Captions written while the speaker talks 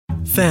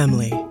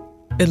Family.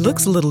 It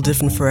looks a little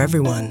different for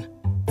everyone.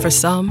 For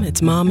some,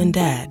 it's mom and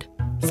dad.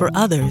 For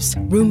others,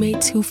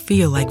 roommates who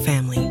feel like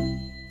family.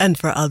 And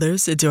for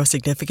others, it's your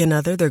significant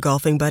other, their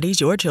golfing buddies,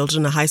 your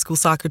children, a high school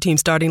soccer team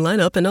starting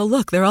lineup, and oh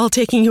look, they're all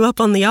taking you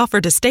up on the offer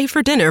to stay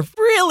for dinner,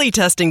 really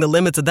testing the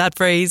limits of that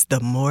phrase,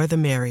 the more the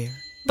merrier.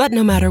 But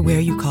no matter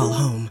where you call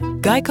home,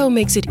 Geico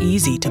makes it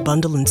easy to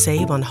bundle and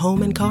save on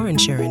home and car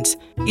insurance.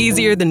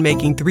 Easier than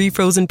making 3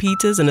 frozen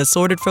pizzas and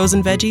assorted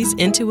frozen veggies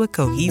into a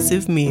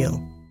cohesive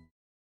meal.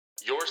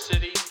 Your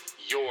city,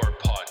 your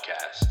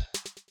podcast.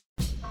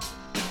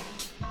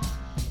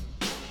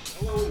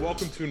 Hello and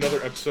welcome to another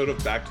episode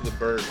of Back to the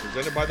Bird,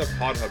 presented by the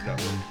Pod Hub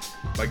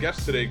Network. My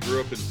guest today grew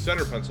up in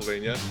Center,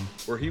 Pennsylvania,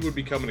 where he would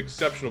become an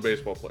exceptional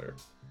baseball player.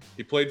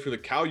 He played for the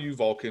Cal U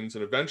Vulcans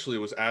and eventually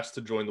was asked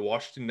to join the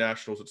Washington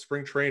Nationals at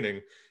spring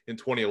training in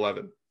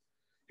 2011.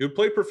 He would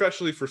play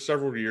professionally for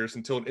several years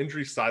until an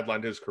injury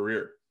sidelined his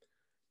career.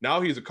 Now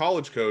he's a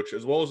college coach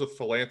as well as a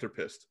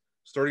philanthropist,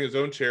 starting his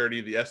own charity,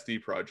 the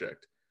SD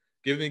Project,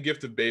 giving the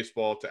gift of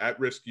baseball to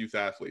at-risk youth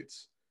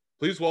athletes.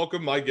 Please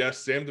welcome my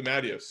guest, Sam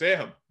DiMatteo.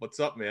 Sam,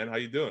 what's up, man? How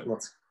you doing?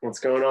 What's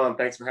going on?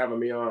 Thanks for having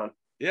me on.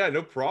 Yeah,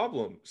 no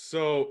problem.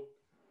 So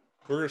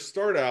we're going to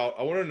start out.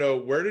 I want to know,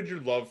 where did your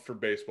love for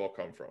baseball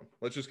come from?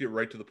 Let's just get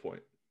right to the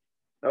point.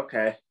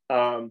 Okay.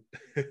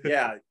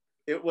 Yeah,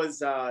 it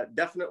was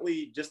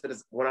definitely just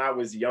as when I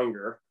was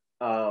younger.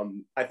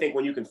 I think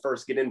when you can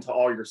first get into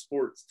all your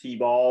sports,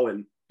 T-ball,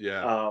 and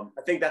I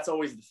think that's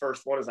always the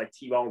first one is like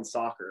T-ball and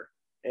soccer.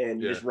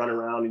 And you just run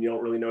around and you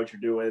don't really know what you're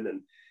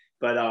doing.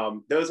 But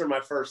those are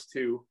my first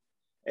two.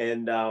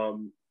 And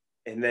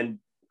then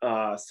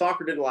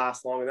soccer didn't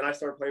last long. And then I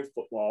started playing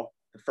football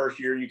the first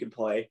year you could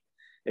play.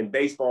 And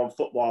baseball and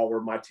football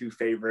were my two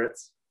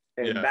favorites.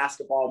 And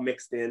basketball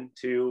mixed in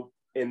too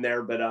in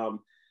there. But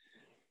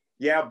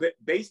but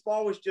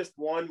baseball was just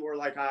one where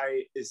like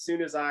as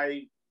soon as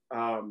I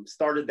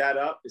started that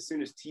up, as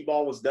soon as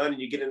T-ball was done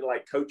and you get into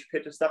like coach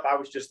pitch and stuff, I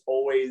was just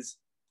always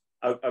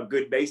a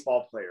good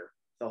baseball player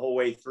the whole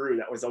way through.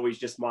 That was always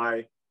just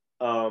my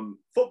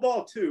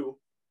football too,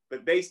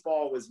 but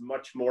baseball was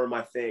much more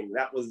my thing.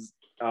 That was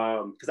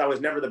because I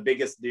was never the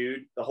biggest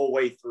dude the whole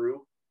way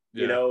through,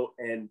 you know,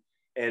 and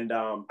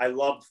I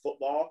loved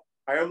football.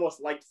 I almost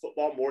liked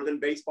football more than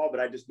baseball, but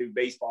I just knew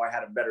baseball I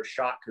had a better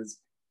shot because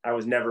I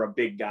was never a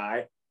big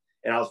guy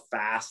and I was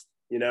fast,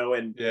 you know,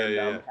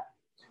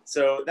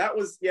 so that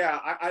was,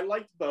 I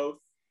liked both,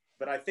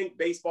 but I think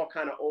baseball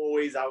kind of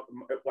always, I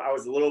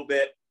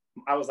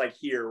was like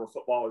here where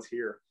football is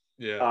here.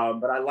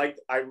 But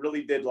I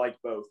really did like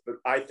both, but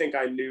I think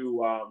I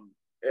knew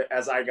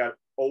as I got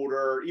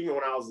older, even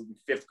when I was in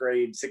 5th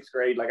grade, 6th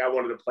grade, like I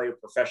wanted to play a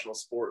professional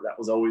sport. That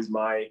was always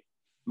my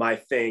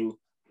thing.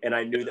 And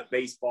I knew that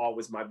baseball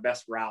was my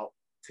best route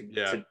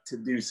to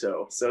do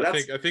so. So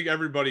I think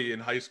everybody in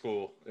high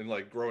school and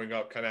like growing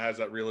up kind of has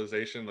that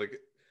realization, like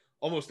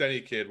almost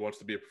any kid wants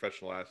to be a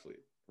professional athlete.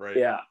 Right.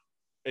 Yeah.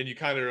 And you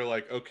kind of are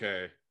like,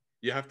 okay,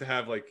 you have to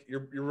have like,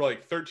 you're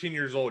like 13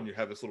 years old and you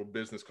have this little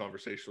business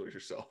conversation with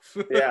yourself.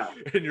 Yeah.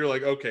 And you're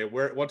like, okay,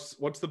 what's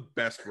the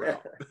best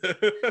route?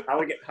 How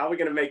are we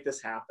going to make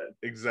this happen?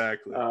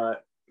 Exactly.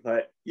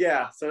 But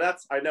yeah, so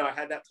I know I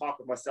had that talk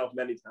with myself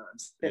many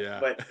times,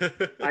 but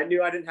I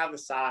knew I didn't have the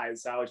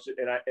size. So I was,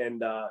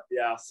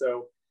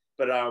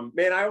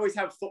 man, I always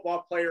have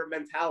football player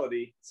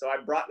mentality. So I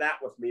brought that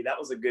with me. That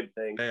was a good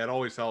thing. Hey, it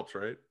always helps,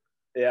 right?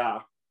 Yeah.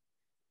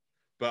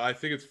 But I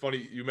think it's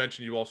funny. You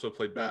mentioned you also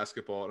played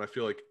basketball, and I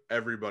feel like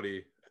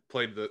everybody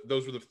played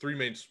those were the 3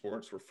 main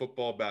sports were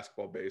football,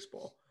 basketball,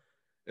 baseball.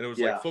 And it was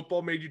like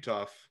football made you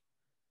tough.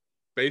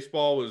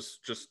 Baseball was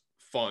just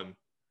fun.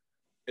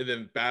 And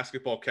then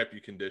basketball kept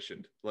you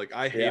conditioned. Like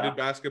I hated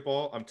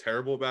basketball. I'm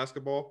terrible at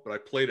basketball, but I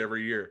played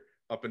every year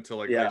up until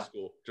like high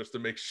school just to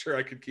make sure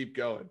I could keep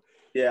going.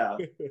 Yeah.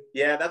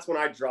 Yeah. That's when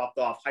I dropped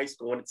off high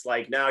school. And it's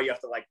like, now you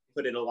have to like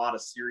put in a lot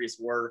of serious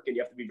work and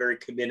you have to be very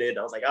committed.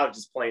 I was like, I was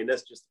just playing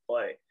this just to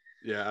play.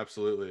 Yeah,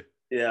 absolutely.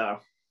 Yeah.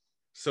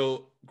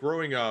 So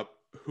growing up,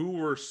 who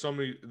were some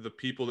of the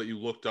people that you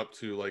looked up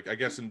to? Like, I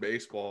guess in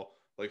baseball,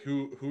 like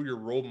who are your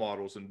role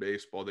models in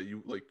baseball that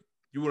you like,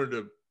 you wanted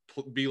to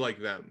be like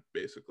them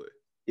basically?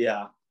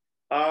 Yeah.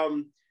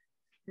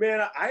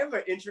 Man, I have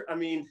an interest. I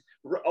mean,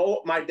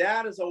 my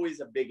dad is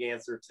always a big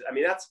answer to, I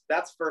mean,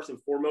 that's first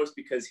and foremost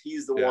because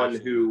he's the one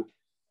who,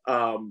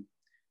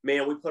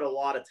 man, we put a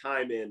lot of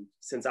time in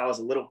since I was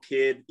a little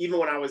kid, even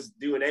when I was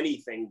doing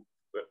anything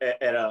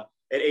at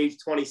age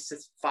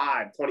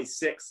 25,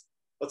 26,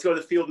 let's go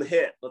to the field and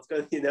hit. Let's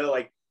go, you know,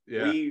 like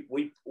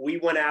we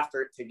went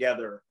after it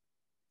together.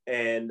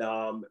 And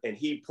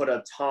he put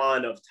a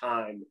ton of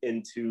time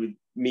into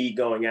me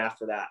going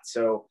after that.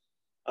 So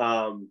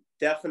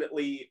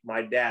definitely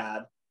my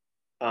dad,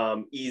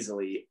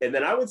 easily. And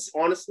then I would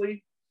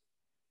honestly,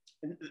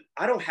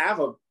 I don't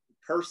have a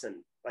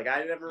person. Like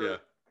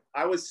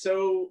I was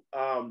so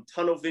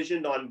tunnel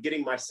visioned on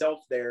getting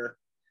myself there.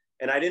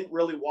 And I didn't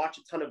really watch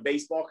a ton of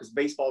baseball because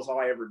baseball is all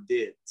I ever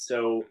did.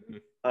 So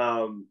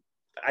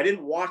I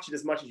didn't watch it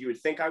as much as you would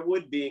think I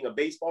would, being a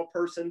baseball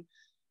person.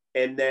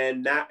 And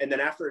then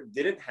after it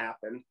didn't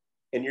happen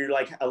and you're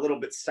like a little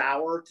bit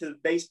sour to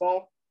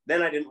baseball,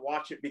 then I didn't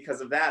watch it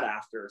because of that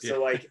after.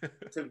 So like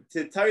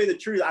to tell you the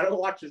truth, I don't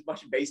watch as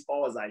much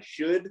baseball as I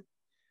should.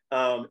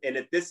 And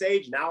at this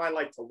age now I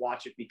like to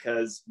watch it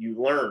because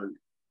you learn.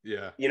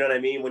 Yeah. You know what I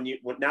mean?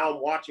 When now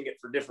I'm watching it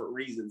for different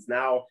reasons.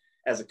 Now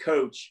as a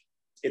coach,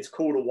 it's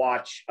cool to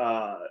watch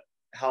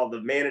how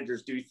the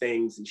managers do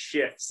things and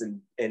shifts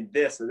and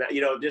this and that,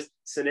 you know, just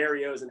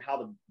scenarios and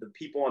how the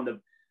people on the,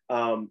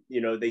 you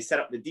know, they set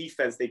up the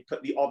defense, they put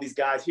all these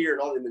guys here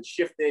and all them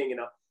shifting, and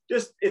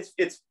just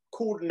it's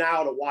cool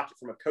now to watch it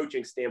from a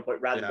coaching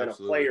standpoint rather than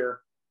absolutely. A player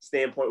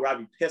standpoint where I'd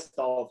be pissed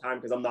all the time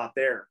because I'm not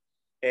there.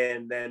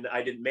 And then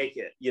I didn't make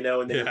it, you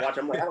know, and then you watch,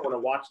 I'm like, I don't want to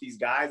watch these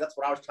guys. That's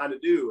what I was trying to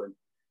do.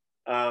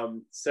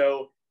 And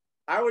so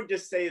I would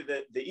just say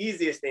that the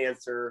easiest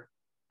answer,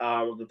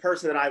 the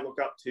person that I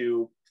look up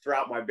to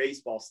throughout my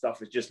baseball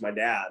stuff is just my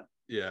dad.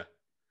 Yeah.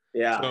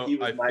 Yeah. So he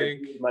was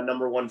my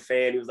number one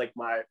fan. He was like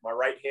my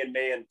right-hand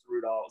man through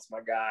it all. It's my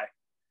guy.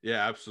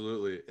 Yeah,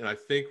 absolutely. And I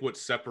think what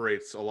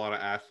separates a lot of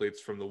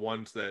athletes from the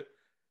ones that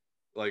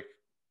like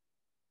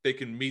they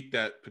can meet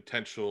that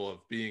potential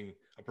of being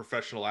a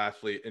professional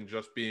athlete and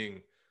just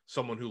being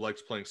someone who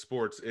likes playing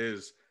sports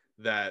is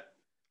that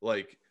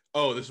like,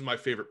 oh, this is my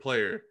favorite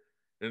player.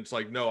 And it's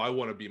like, no, I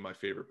want to be my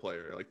favorite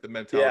player. Like the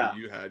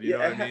mentality you had, you know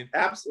what I mean?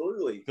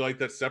 Absolutely. I feel like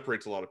that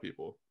separates a lot of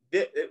people.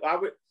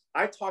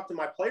 I talk to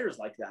my players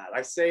like that.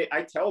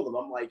 I tell them,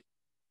 I'm like,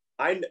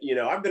 I've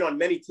been on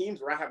many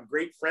teams where I have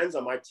great friends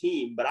on my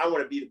team, but I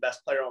want to be the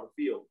best player on the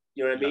field.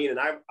 You know what I mean? And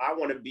I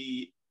want to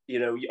be, you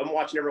know, I'm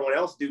watching everyone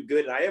else do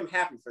good and I am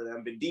happy for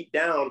them, but deep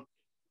down,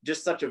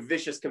 just such a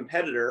vicious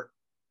competitor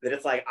that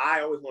it's like,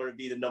 I always want to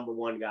be the number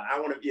one guy. I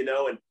want to, you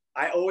know, and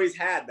I always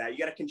had that. You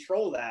got to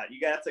control that.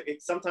 You got to,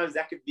 sometimes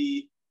that could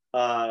be,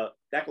 that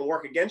can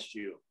work against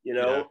you, you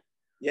know?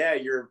 Yeah.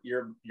 Your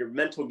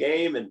mental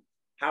game and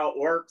how it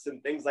works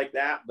and things like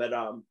that. But,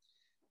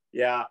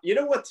 yeah, you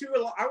know what, too,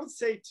 I would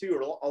say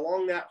too,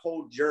 along that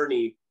whole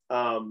journey,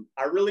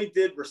 I really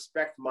did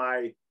respect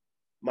my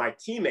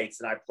teammates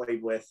that I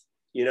played with,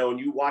 you know, and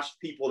you watch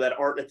people that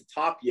aren't at the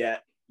top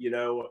yet, you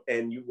know,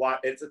 and you watch,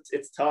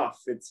 it's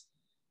tough.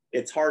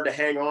 It's hard to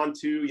hang on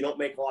to. You don't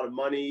make a lot of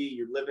money.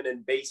 You're living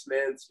in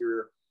basements.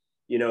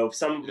 You know,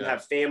 some of them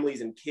have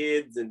families and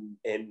kids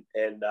and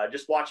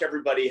just watch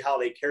everybody, how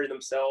they carry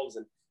themselves.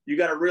 And you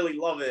got to really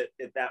love it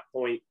at that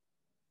point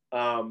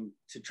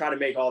to try to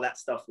make all that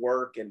stuff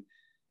work.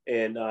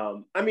 And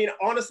I mean,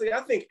 honestly,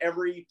 I think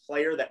every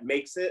player that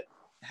makes it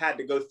had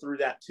to go through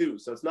that too.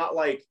 So it's not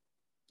like,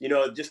 you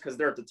know, just because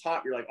they're at the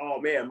top, you're like, oh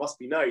man, must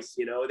be nice.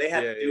 You know, they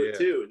had to do it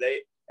too.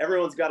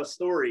 Everyone's got a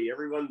story.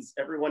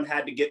 Everyone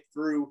had to get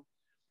through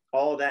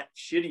all that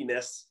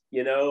shittiness,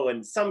 you know,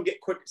 and some get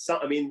quick.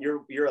 I mean,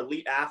 your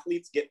elite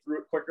athletes get through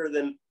it quicker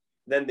than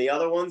the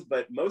other ones.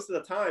 But most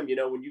of the time, you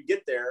know, when you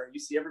get there, you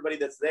see everybody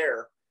that's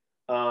there,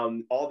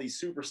 all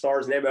these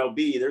superstars in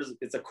MLB,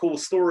 it's a cool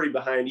story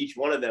behind each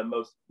one of them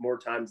more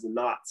times than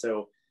not.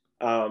 So,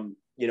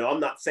 you know, I'm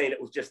not saying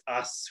it was just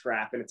us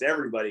scrapping, it's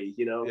everybody,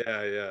 you know?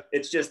 Yeah.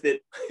 It's just that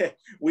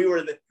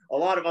a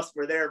lot of us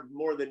were there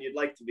more than you'd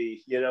like to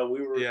be. You know,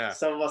 we were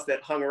some of us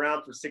that hung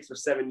around for 6 or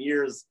 7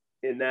 years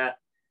in that,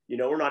 you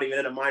know, we're not even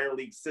in a minor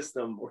league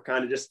system. We're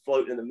kind of just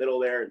floating in the middle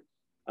there.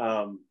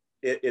 And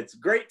it's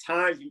great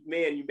times,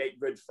 man. You make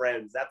good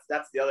friends.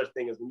 That's the other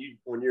thing is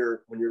when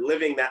you're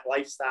living that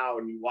lifestyle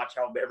and you watch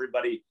how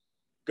everybody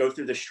go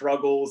through the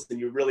struggles and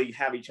you really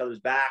have each other's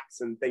backs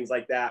and things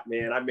like that,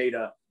 man. I made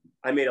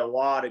a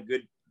lot of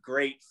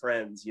great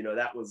friends. You know,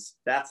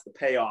 that's the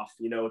payoff,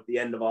 you know, at the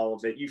end of all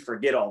of it. You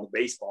forget all the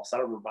baseball. So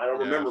I don't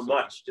remember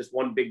much, just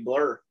one big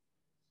blur.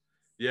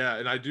 Yeah.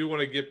 And I do want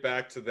to get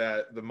back to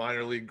the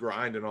minor league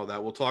grind and all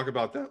that. We'll talk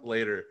about that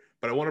later,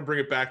 but I want to bring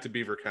it back to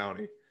Beaver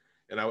County.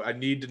 And I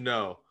need to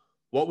know,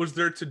 what was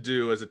there to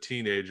do as a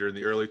teenager in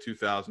the early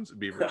 2000s in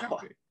Beaver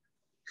County?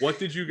 What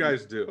did you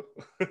guys do?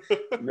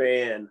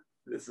 Man,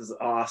 this is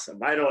awesome.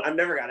 I've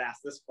never got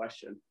asked this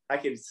question. I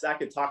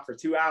could talk for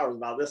 2 hours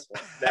about this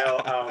one.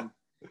 Now,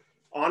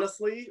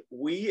 honestly,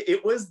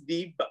 it was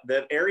the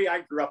area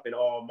I grew up in.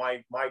 Oh,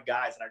 my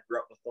guys that I grew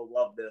up with will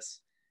love this.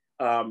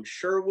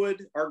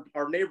 Sherwood,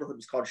 our neighborhood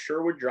was called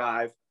Sherwood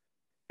Drive.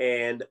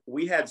 And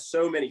we had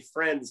so many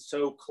friends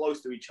so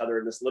close to each other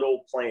in this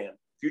little plan.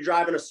 If you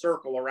drive in a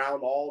circle around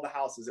all the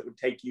houses, it would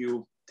take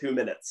you 2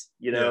 minutes,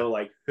 you know,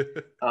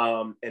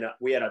 and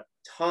we had a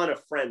ton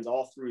of friends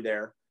all through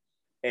there.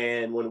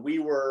 And when we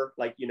were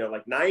like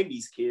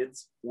 90s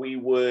kids, we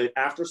would,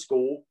 after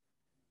school,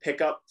 pick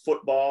up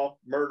football,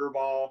 murder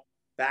ball,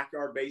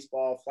 backyard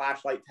baseball,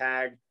 flashlight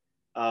tag,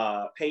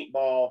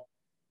 paintball,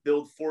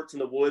 build forts in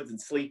the woods and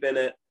sleep in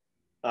it.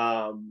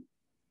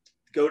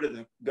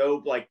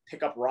 Go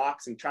pick up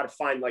rocks and try to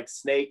find like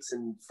snakes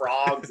and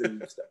frogs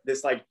and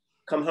this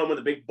come home with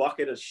a big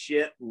bucket of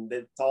shit, and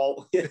it's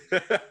all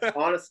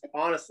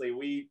honestly,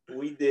 we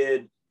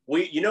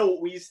you know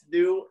what we used to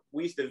do?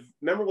 We used to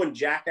remember when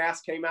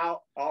Jackass came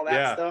out, all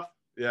that stuff.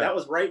 Yeah. That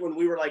was right when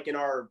we were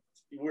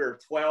we were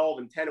 12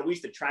 and 10, and we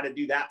used to try to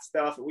do that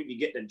stuff, and we'd be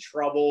getting in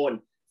trouble and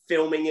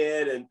filming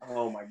it, and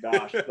oh my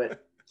gosh.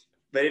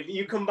 But if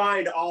you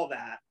combined all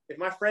that, if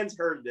my friends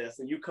heard this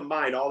and you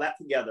combined all that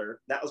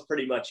together, that was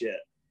pretty much it.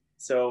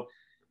 So,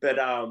 but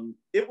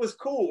it was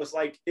cool. It was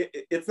like,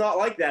 it's not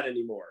like that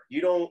anymore.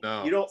 You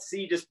don't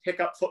see just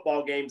pickup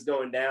football games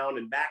going down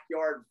and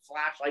backyard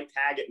flashlight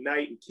tag at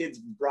night and kids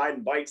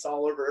riding bikes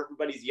all over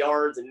everybody's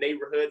yards and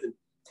neighborhoods and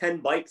 10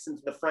 bikes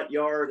into the front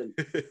yard.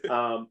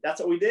 And that's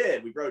what we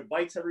did. We rode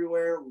bikes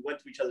everywhere. We went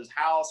to each other's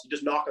house. You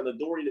just knock on the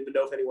door. You didn't even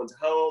know if anyone's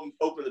home.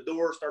 Open the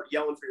door, start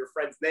yelling for your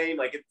friend's name.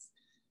 Like it's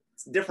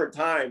different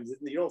times.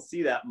 You don't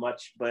see that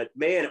much, but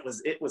man,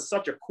 it was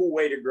such a cool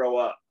way to grow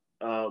up.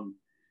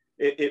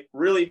 It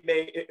really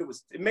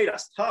made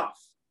us tough.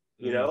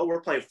 You know,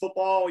 we're playing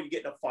football, you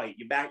get in a fight,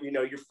 you back, you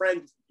know, your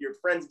friends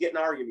get in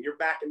an argument, you're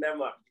backing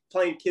them up,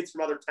 playing kids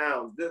from other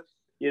towns.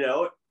 You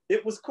know,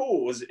 it was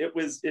cool.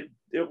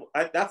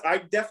 I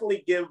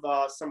definitely give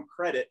some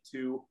credit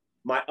to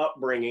my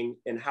upbringing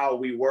and how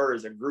we were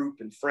as a group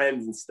and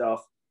friends and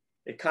stuff.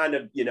 It kind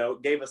of, you know,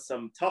 gave us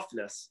some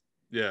toughness.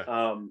 Yeah.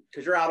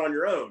 Because you're out on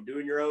your own,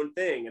 doing your own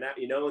thing, and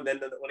you know, and then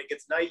when it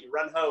gets night, you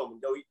run home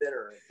and go eat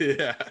dinner.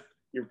 Yeah.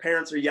 Your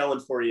parents are yelling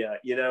for you,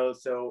 you know.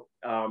 So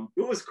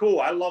it was cool.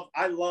 I love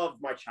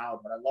my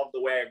childhood. I love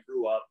the way I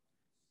grew up.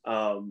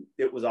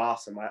 It was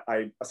awesome.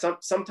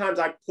 Sometimes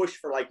I push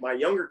for like my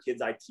younger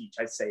kids. I teach.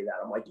 I say that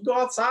I'm like, you go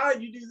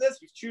outside, you do this,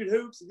 you shoot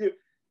hoops,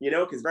 you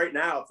know, because right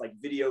now it's like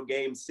video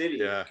game city,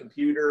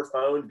 computer,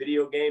 phone,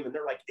 video game, and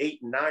they're like 8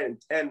 and 9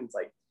 and 10. It's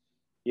like,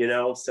 you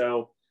know,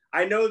 so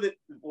I know that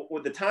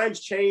when the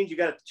times change, you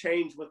got to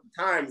change with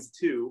the times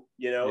too.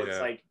 You know, it's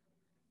like.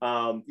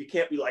 You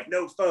can't be like,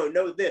 no phone,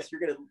 no this, you're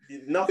going to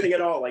do nothing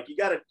at all. Like you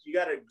gotta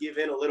give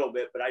in a little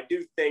bit, but I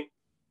do think,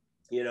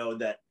 you know,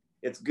 that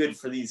it's good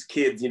for these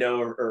kids, you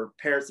know, or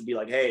parents to be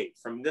like, hey,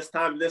 from this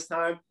time to this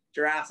time, get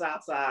your ass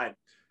outside,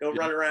 go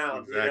run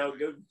around, exactly. You know,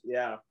 go.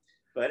 Yeah.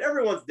 But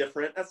everyone's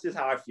different. That's just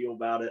how I feel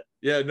about it.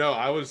 Yeah, no,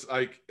 I was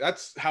like,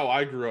 that's how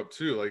I grew up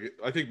too. Like,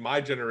 I think my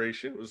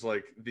generation was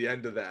like the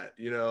end of that,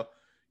 you know.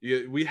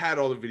 We had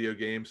all the video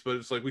games, but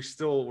it's like we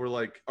still were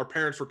like, our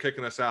parents were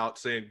kicking us out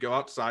saying go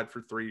outside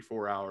for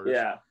 3-4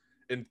 hours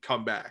and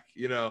come back,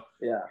 you know.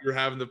 Yeah, you're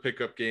having the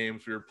pickup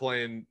games, we were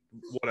playing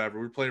whatever,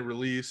 we were playing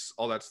release,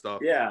 all that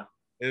stuff. Yeah,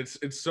 and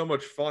it's so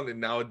much fun.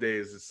 And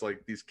nowadays it's like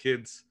these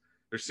kids,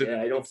 they're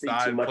sitting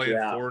inside playing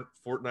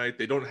Fortnite.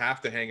 They don't have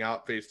to hang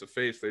out face to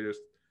face, they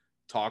just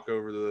talk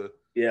over the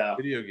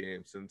video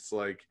games. And it's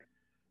like,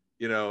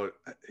 you know,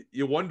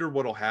 you wonder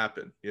what'll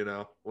happen, you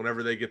know,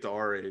 whenever they get to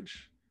our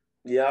age.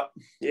 Yep.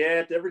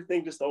 Yeah.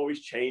 Everything just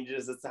always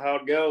changes. That's how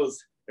it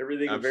goes.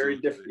 Everything is very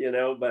different, you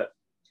know, but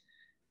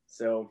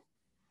so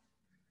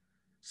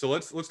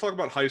let's talk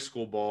about high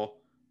school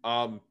ball.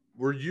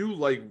 Were you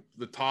like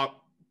the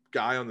top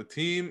guy on the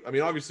team? I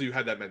mean, obviously you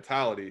had that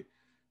mentality,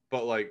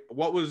 but like,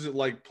 what was it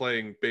like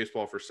playing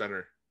baseball for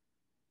center?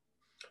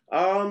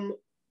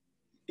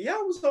 Yeah,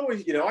 I was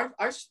always, you know,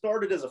 I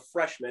started as a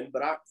freshman,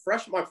 but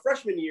my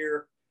freshman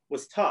year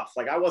was tough.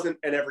 Like I wasn't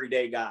an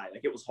everyday guy.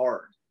 Like it was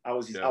hard. I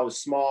was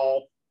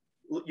small.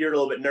 You're a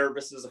little bit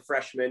nervous as a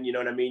freshman. You know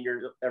what I mean?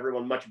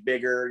 Everyone much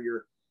bigger.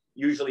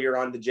 You're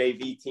on the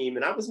JV team,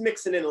 and I was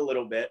mixing in a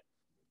little bit.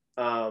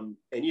 And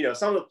you know,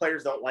 some of the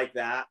players don't like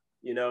that.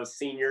 You know,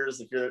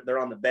 seniors, if they're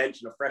on the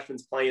bench and a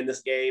freshman's playing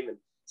this game, and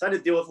so I had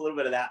to deal with a little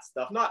bit of that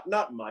stuff.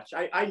 Not much.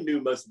 I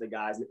knew most of the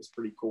guys, and it was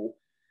pretty cool.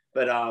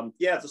 But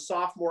as a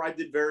sophomore, I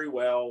did very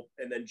well,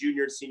 and then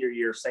junior and senior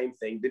year, same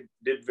thing.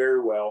 Did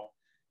very well.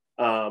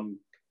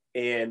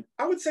 And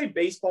I would say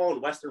baseball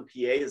in Western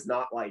PA is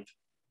not like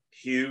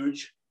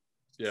huge.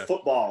 Yeah.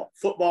 Football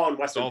in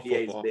Western PA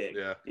is big.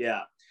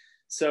 Yeah.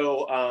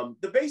 So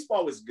the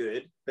baseball was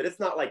good, but it's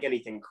not like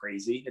anything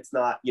crazy. It's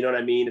not, you know what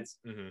I mean?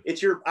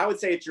 I would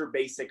say it's your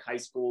basic high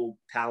school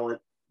talent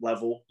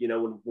level, you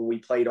know, when we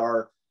played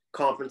our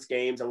conference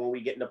games and when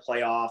we get into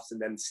playoffs and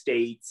then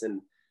states.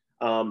 And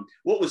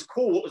what was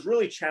cool, what was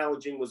really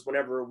challenging was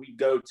whenever we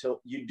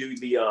you do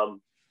the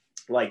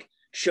like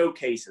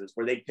showcases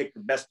where they pick the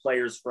best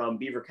players from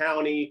Beaver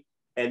County,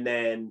 and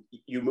then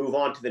you move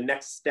on to the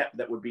next step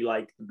that would be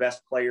like the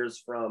best players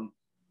from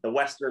the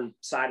western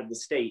side of the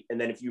state.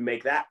 And then if you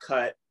make that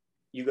cut,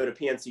 you go to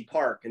PNC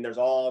Park and there's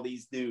all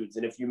these dudes.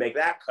 And if you make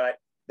that cut,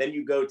 then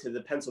you go to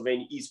the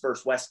Pennsylvania East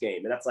versus West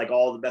game. And that's like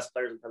all the best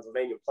players in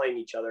Pennsylvania playing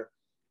each other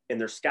and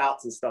their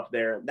scouts and stuff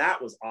there. And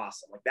that was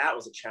awesome. Like that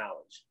was a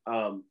challenge.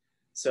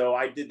 So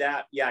I did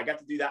that. Yeah, I got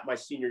to do that my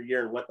senior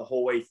year and went the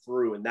whole way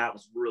through. And that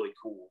was really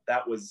cool.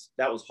 That was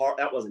hard.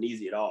 That wasn't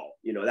easy at all.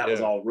 You know, that was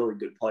all really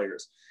good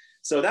players.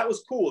 So that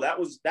was cool. That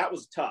was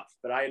tough,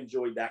 but I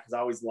enjoyed that because I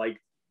always liked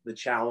the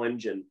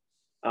challenge and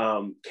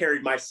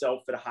carried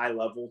myself at a high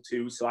level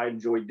too. So I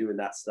enjoyed doing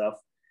that stuff.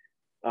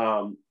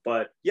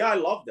 But yeah, I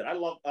loved it. I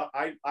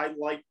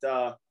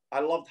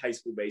loved high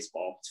school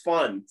baseball. It's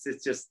fun.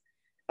 It's just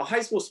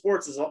high school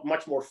sports is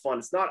much more fun.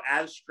 It's not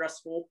as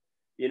stressful.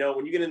 You know,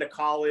 when you get into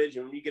college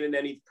and when you get into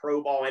any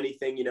pro ball,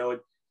 anything, you know,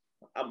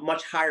 a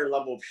much higher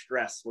level of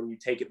stress when you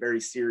take it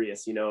very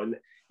serious, you know,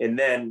 and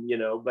then, you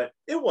know, but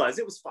it was,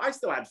 I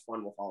still had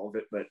fun with all of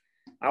it, but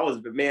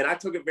man, I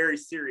took it very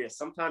serious.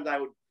 Sometimes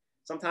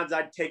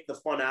I'd take the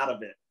fun out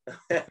of it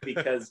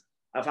because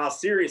of how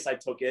serious I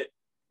took it.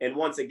 And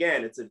once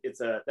again,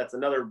 that's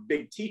another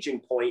big teaching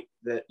point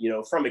that,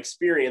 from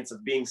experience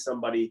of being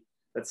somebody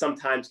that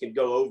sometimes can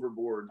go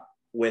overboard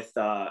with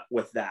that.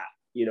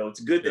 It's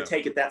good to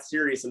take it that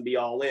serious and be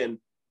all in,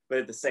 but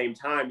at the same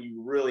time,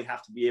 you really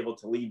have to be able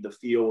to leave the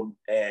field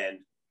and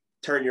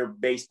turn your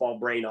baseball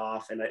brain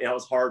off. And that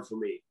was hard for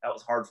me. That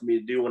was hard for me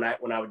to do when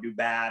I would do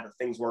bad or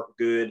things weren't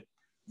good.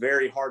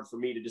 Very hard for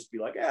me to just be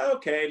like,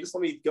 okay, just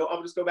let me go.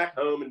 I'll just go back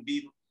home and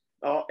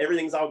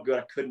everything's all good.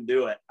 I couldn't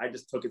do it. I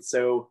just took it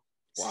so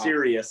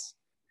serious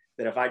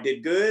that if I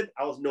did good,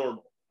 I was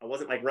normal. I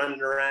wasn't like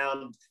running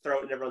around,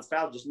 throwing everyone's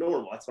foul, just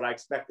normal. That's what I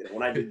expected.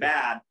 When I did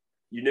bad,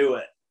 you knew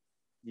it.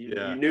 You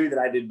knew that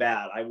I did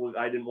bad. I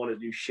didn't want to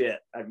do shit.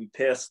 I'd be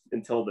pissed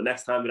until the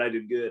next time that I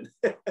did good.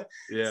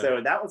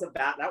 So that was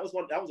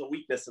a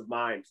weakness of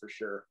mine for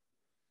sure.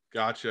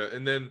 Gotcha.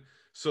 And then,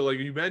 so like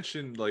you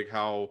mentioned, like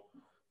how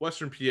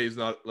Western PA is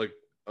not like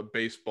a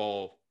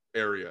baseball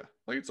area,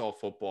 like it's all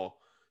football.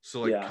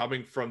 So like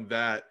coming from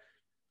that,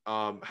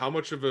 how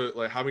much did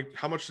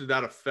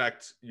that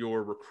affect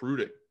your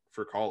recruiting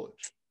for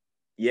college?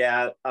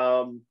 Yeah.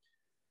 I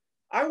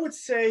would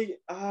say,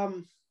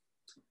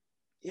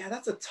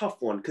 that's a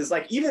tough one. Cause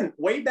like even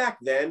way back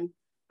then,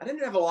 I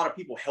didn't have a lot of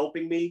people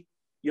helping me.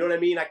 You know what I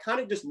mean? I kind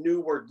of just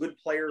knew where good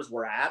players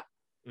were at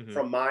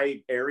from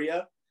my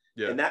area.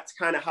 Yeah. And that's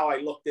kind of how I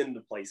looked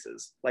into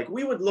places. Like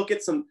we were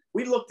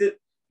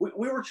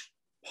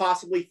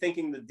possibly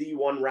thinking the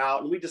D1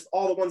 route, and we just,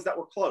 all the ones that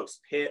were close,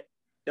 Pitt,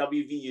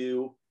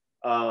 WVU,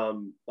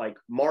 like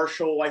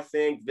Marshall, I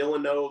think,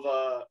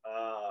 Villanova,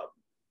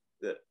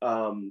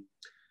 I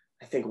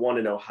think one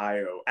in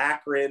Ohio,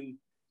 Akron,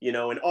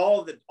 and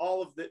all of the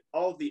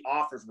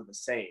offers were the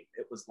same.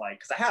 It was like,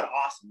 cause I had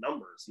awesome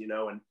numbers,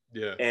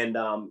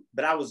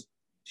 but I was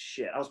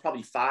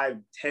probably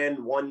 5'10",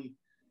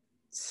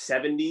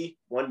 170,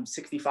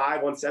 165,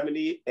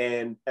 170.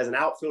 And as an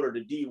outfielder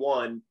to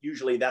D1,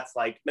 usually that's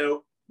like,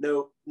 nope.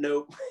 Like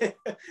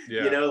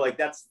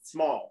that's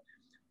small.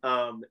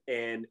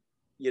 And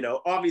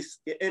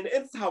obviously, and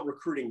it's how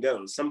recruiting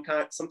goes.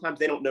 Sometimes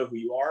they don't know who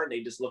you are and they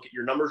just look at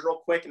your numbers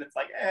real quick and it's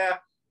like,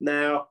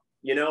 no,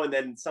 and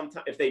then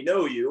sometimes if they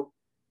know you,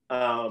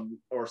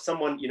 or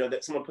someone,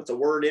 that someone puts a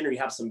word in or you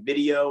have some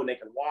video and they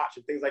can watch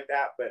and things like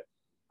that. But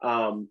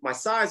my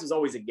size was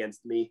always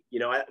against me.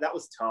 That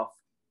was tough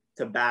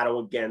to battle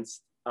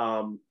against.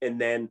 And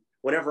then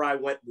whenever I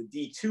went the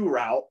D2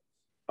 route,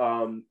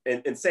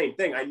 and same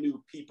thing, I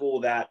knew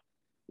people that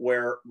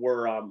were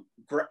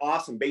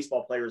awesome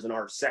baseball players in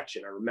our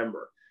section, I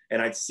remember,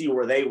 and I'd see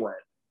where they went.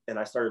 And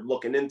I started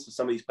looking into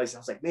some of these places. I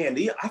was like, man,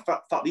 I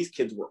thought these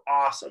kids were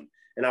awesome.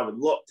 And I would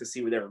look to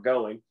see where they were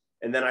going.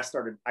 And then I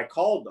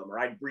called them, or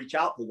I'd reach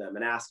out to them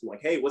and ask them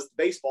like, hey, what's the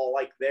baseball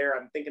like there?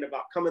 I'm thinking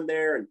about coming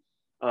there.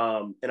 And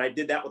I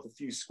did that with a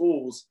few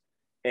schools.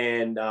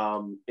 And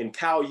in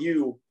Cal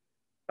U,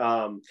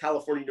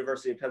 California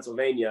University of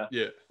Pennsylvania,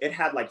 it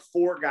had like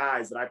 4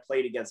 guys that I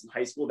played against in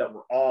high school that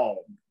were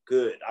all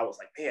good. I was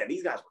like, man,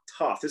 these guys were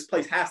tough. This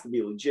place has to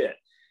be legit.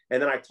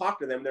 And then I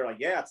talked to them. They're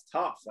like, yeah, it's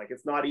tough. Like,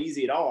 it's not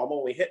easy at all. I'm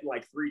only hitting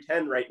like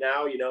 310 right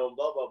now,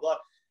 blah, blah, blah.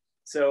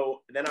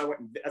 So then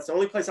that's the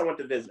only place I went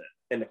to visit.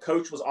 And the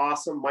coach was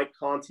awesome. Mike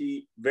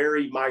Conti,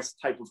 very nice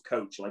type of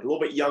coach, like a little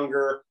bit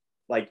younger,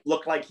 like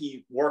looked like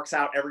he works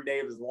out every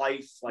day of his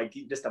life. Like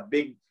he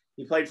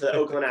played for the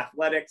Oakland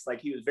Athletics. Like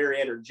he was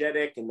very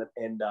energetic, and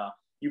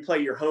you play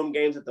your home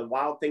games at the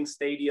Wild Things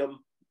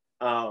Stadium.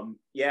 So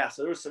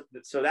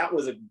that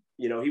was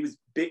he was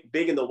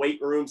big in the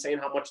weight room, saying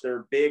how much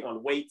they're big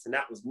on weights, and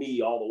that was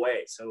me all the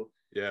way. So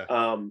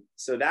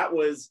so that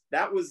was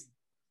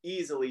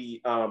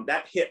easily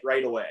that hit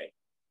right away.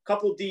 A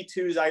couple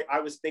D2s I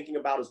was thinking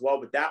about as well,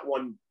 but that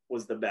one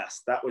was the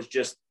best. That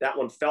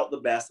one felt the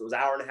best. It was an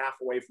hour and a half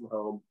away from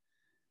home.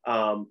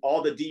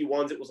 All the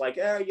D1s, it was like,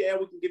 we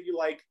can give you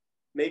like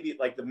maybe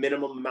like the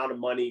minimum amount of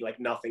money, like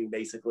nothing,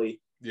 basically.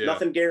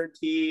 Nothing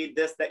guaranteed,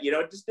 this, that,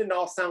 it just didn't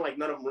all sound like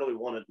none of them really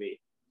wanted me,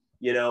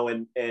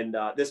 and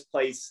this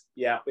place,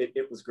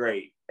 it was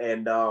great.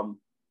 And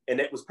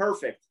it was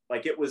perfect.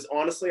 Like it was,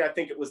 honestly, I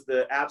think it was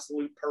the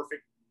absolute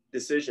perfect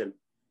decision.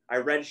 I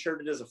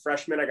redshirted as a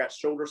freshman. I got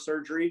shoulder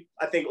surgery.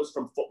 I think it was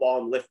from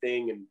football and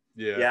lifting. And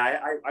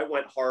I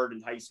went hard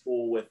in high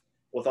school with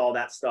all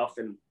that stuff.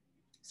 And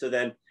so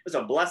then it was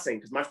a blessing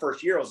because my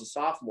first year I was a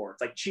sophomore.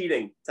 It's like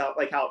cheating. It's how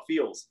it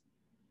feels.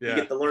 Yeah. You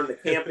get to learn the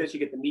campus.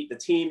 You get to meet the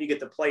team. You get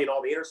to play in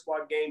all the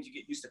inter-squad games. You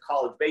get used to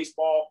college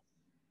baseball.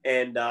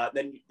 And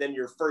then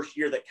your first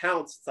year that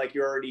counts, it's like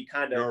you're already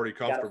got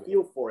a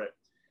feel for it.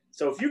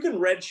 So if you can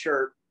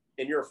redshirt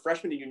and you're a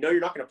freshman and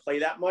you're not going to play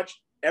that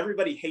much,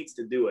 everybody hates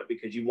to do it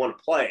because you want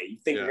to play. You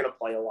think you're going to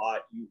play a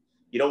lot.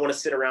 You don't want to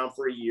sit around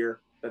for a year.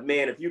 But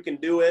man, if you can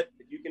do it,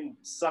 if you can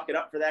suck it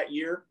up for that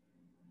year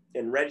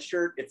and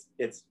redshirt,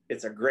 it's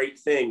a great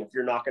thing if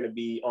you're not going to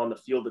be on the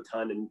field a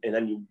ton and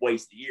then you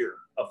waste a year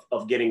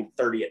of getting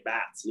 30 at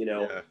bats,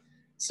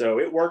 So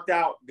it worked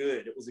out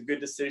good. It was a good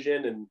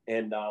decision.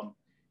 And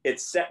it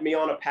set me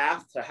on a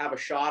path to have a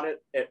shot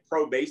at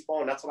pro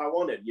baseball. And that's what I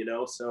wanted,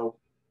 So,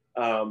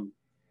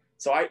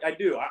 so I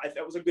do.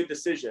 That was a good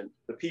decision.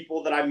 The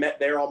people that I met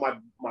there, all my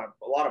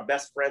a lot of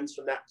best friends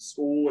from that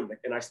school,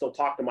 and I still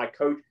talk to my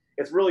coach.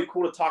 It's really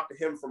cool to talk to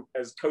him from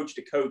as coach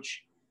to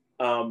coach.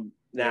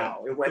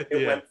 Now it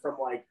went from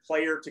like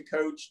player to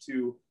coach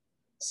to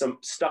some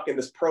stuck in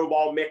this pro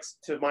ball mix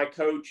to my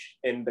coach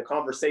and the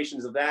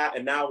conversations of that.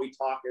 And now we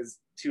talk as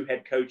two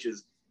head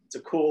coaches. It's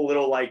a cool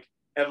little like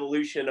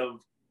evolution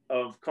of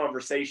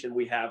conversation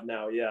we have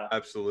now. Yeah,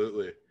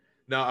 absolutely.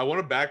 Now I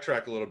want to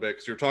backtrack a little bit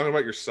because you're talking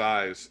about your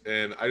size,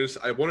 and I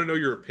want to know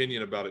your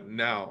opinion about it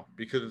now,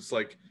 because it's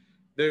like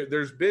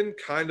there's been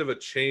kind of a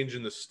change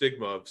in the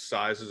stigma of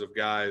sizes of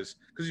guys,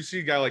 because you see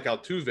a guy like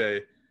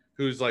Altuve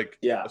who's like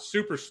a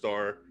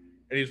superstar,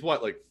 and he's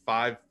what, like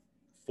 5'4"?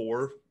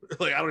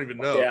 Like, I don't even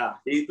know. Yeah,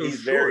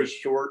 he's very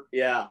short.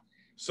 Yeah.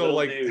 So little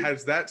like dude.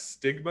 Has that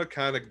stigma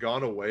kind of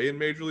gone away in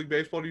Major League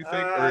Baseball, do you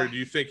think? Or do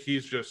you think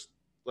he's just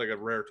like a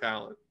rare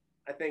talent?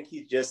 I think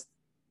he's just,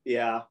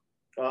 put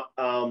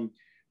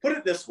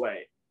it this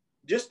way.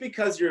 Just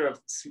because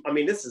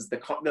this is the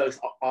most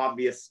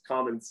obvious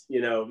comments,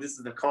 this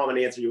is the common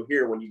answer you'll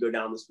hear when you go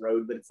down this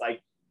road, but it's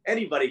like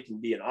anybody can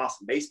be an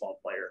awesome baseball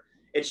player.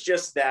 It's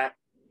just that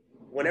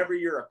whenever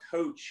you're a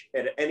coach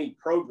at any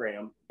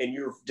program and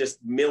you're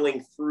just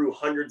milling through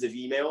hundreds of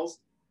emails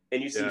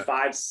and you see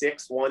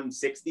 5'6",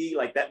 160,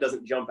 like that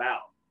doesn't jump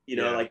out,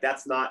 like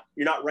that's not,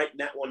 you're not writing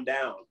that one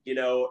down,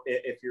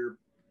 if you're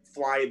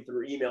flying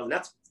through emails. And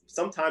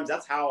sometimes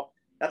that's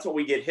what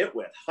we get hit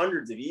with,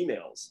 hundreds of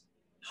emails,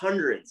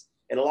 hundreds.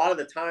 And a lot of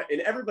the time,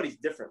 and everybody's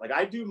different. Like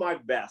I do my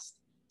best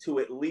to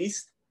at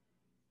least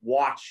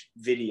watch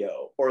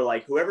video, or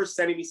like whoever's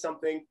sending me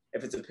something,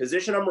 if it's a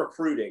position I'm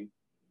recruiting,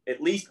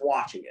 at least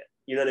watching it,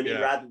 you know what I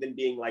mean? Rather than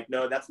being like,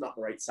 no, that's not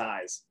the right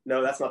size.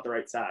 No, that's not the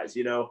right size.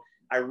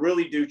 I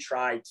really do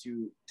try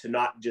to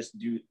not just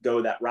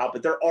go that route,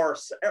 but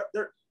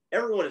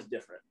everyone is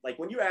different. Like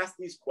when you ask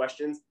these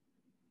questions,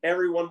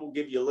 everyone will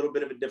give you a little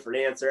bit of a different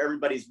answer.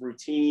 Everybody's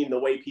routine, the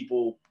way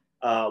people,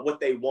 what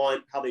they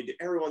want, how they do,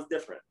 everyone's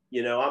different.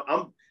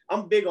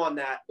 I'm big on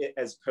that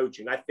as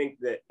coaching. I think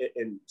that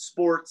in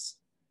sports,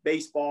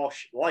 baseball,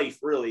 life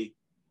really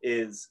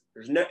is,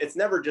 it's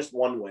never just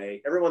one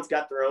way. Everyone's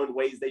got their own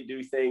ways they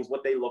do things,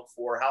 what they look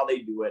for, how they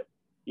do it,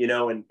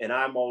 and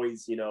I'm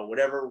always,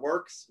 whatever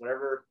works,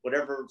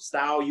 whatever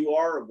style you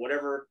are, or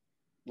whatever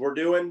we're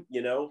doing,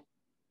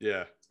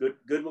 it's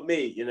good with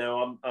me.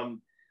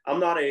 I'm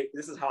not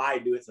this is how I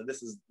do it, so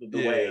this is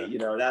the way,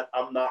 that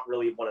I'm not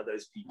really one of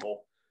those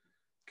people.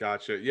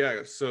 Gotcha.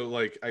 Yeah. So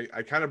like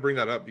I kind of bring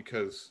that up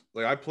because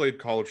like I played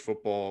college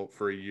football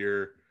for a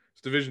year.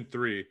 It's Division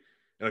III.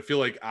 And I feel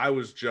like I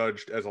was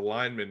judged as a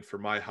lineman for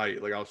my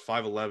height. Like I was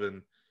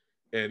 5'11",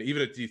 and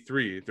even at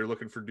D3, they're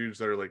looking for dudes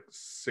that are like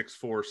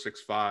 6'4",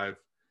 6'5".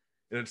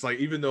 And it's like,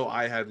 even though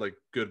I had like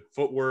good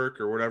footwork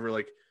or whatever,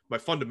 like my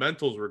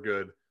fundamentals were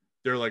good,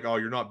 they're like, oh,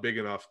 you're not big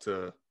enough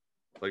to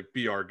like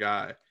be our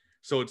guy.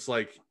 So it's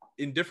like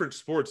in different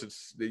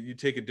sports, you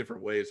take it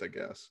different ways, I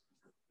guess.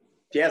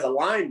 Yeah, as a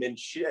lineman,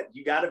 shit,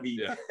 you got to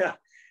be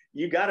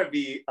you got to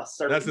be a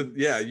certain.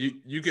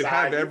 You could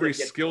have every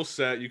skill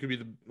set. You could be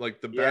the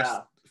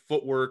best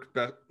footwork,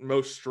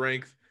 most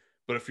strength,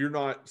 but if you're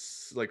not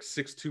like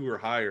 6'2" or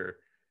higher,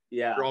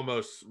 you're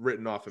almost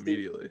written off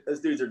immediately.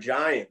 Those dudes are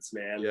giants,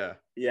 man.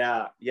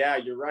 Yeah,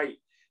 you're right.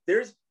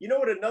 There's,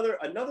 what,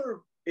 another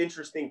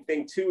interesting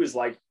thing too is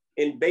like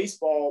in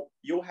baseball,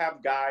 you'll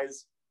have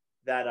guys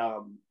that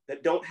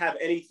don't have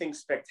anything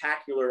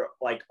spectacular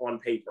like on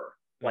paper.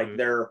 Like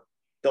they'll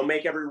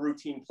make every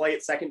routine play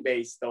at second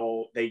base.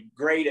 They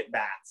grade at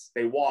bats.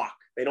 They walk.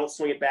 They don't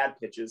swing at bad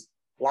pitches.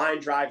 Line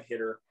drive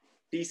hitter,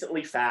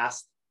 decently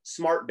fast,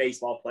 smart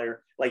baseball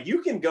player. Like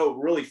you can go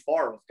really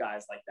far with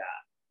guys like that.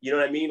 You know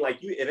what I mean? Like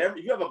if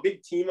you have a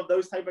big team of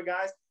those type of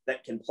guys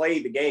that can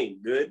play the game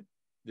good,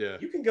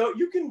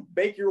 you can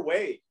make your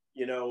way,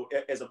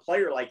 as a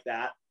player like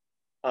that.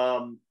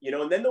 And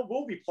then there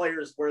will be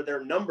players where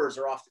their numbers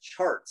are off the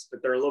charts,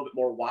 but they're a little bit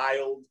more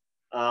wild,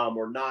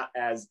 or not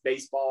as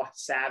baseball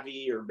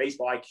savvy, or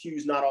baseball IQ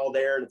is not all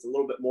there. And it's a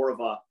little bit more of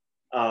a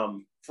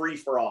free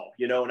for all,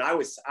 and I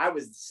was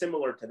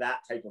similar to that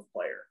type of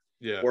player,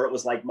 where it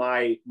was like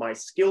my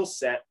skill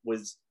set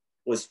was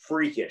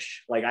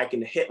freakish. Like I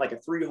can hit like a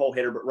 3-hole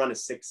hitter, but run a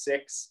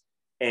 6'6",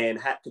 and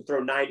had to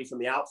throw 90 from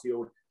the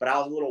outfield, but I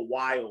was a little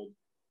wild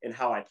in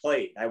how I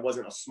played. I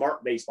wasn't a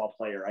smart baseball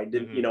player. I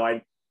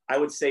didn't, I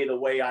would say the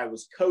way I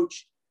was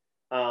coached,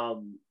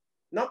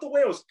 not the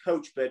way I was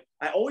coached, but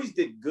I always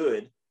did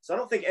good. So I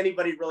don't think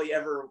anybody really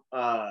ever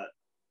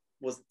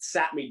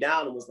sat me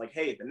down and was like,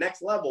 hey, the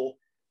next level,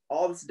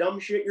 all this dumb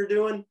shit you're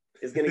doing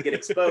is going to get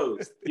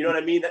exposed. You know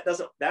what I mean?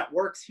 That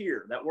works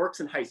here. That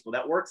works in high school.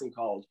 That works in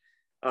college.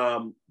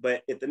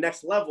 But at the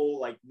next level,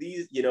 like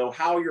these,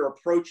 how your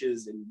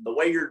approaches and the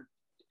way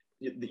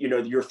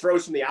your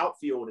throws from the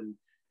outfield and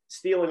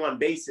stealing on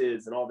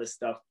bases and all this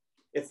stuff,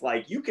 it's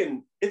like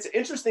it's an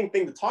interesting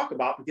thing to talk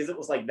about, because it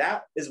was like,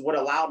 that is what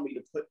allowed me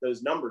to put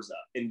those numbers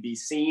up and be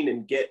seen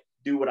and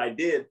do what I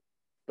did.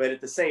 But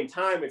at the same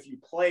time, if you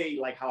play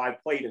like how I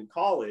played in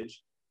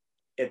college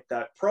at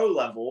the pro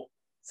level,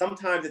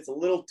 sometimes it's a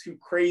little too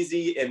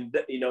crazy, and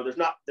there's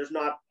not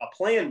a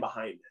plan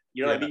behind it.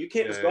 You know what I mean? You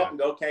can't just go up and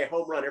go, okay,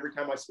 home run every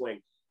time I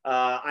swing.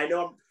 I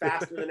know I'm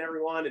faster than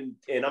everyone,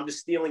 and I'm just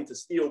stealing to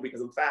steal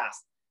because I'm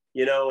fast.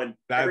 And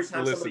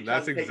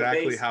that's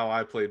exactly how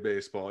I played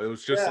baseball. It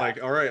was just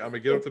like, all right, I'm gonna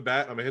get up the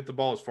bat, I'm gonna hit the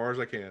ball as far as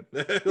I can.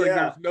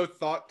 There's no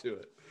thought to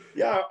it.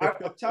 Yeah,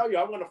 I'll tell you,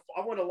 I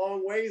went a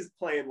long ways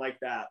playing like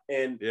that,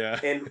 and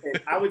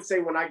I would say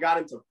when I got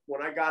into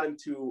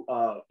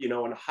in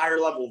a higher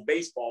level of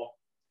baseball,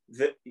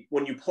 that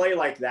when you play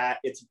like that,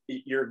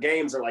 your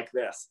games are like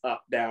this: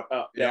 up, down,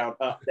 up, down,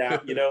 up,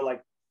 down.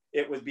 Like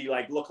it would be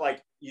like look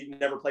like you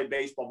never played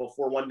baseball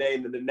before one day,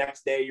 and then the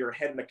next day you're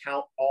ahead in the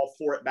count all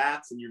 4 at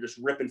bats, and you're just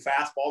ripping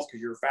fastballs because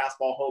you're a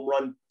fastball home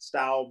run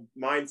style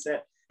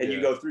mindset. And you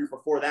go 3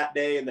 for 4 that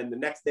day, and then the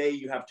next day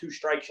you have 2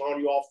 strikes on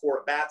you all 4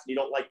 at bats, and you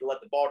don't like to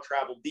let the ball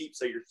travel deep,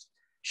 so you're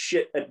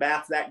shit at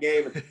bats that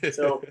game. And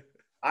so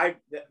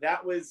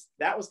that was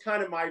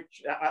kind of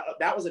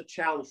that was a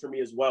challenge for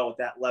me as well at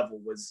that level,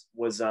 was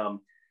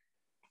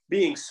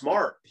being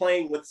smart,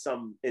 playing with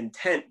some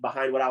intent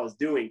behind what I was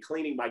doing,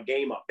 cleaning my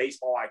game up,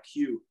 baseball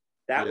IQ.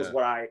 That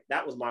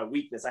was my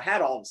weakness. I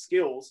had all the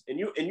skills, and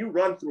you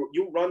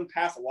run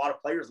past a lot of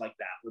players like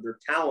that where they're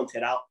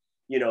talented out.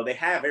 They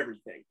have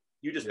everything.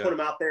 You just put them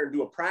out there and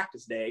do a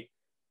practice day,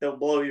 they'll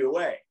blow you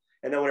away.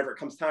 And then whenever it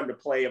comes time to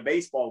play a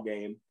baseball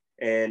game,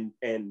 and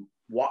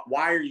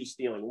why are you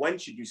stealing? When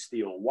should you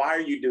steal? Why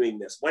are you doing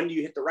this? When do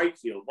you hit the right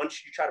field? When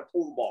should you try to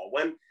pull the ball?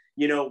 When,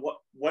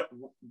 what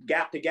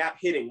gap to gap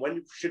hitting?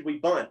 When should we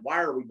bunt?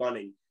 Why are we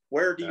bunting?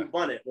 Where do you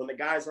bunt it? When the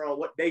guys are on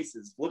what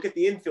bases? Look at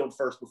the infield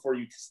first before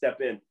you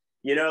step in.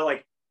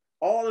 Like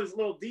all those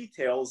little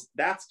details,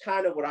 that's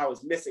kind of what I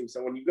was missing.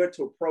 So when you go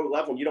to a pro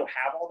level and you don't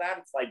have all that,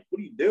 it's like, what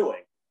are you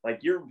doing?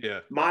 Like you're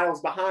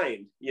miles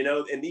behind,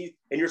 and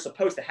you're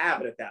supposed to have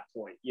it at that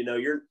point.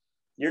 You're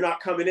not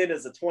coming in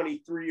as a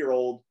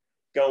 23-year-old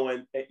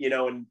going,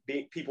 and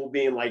people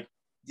being like,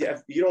 yeah,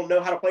 you don't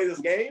know how to play this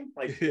game.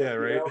 Like,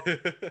 right.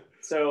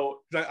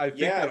 So I think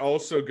that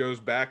also goes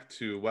back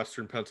to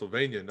Western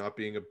Pennsylvania not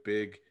being a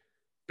big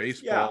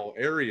baseball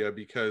area,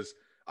 because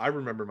I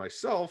remember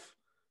myself,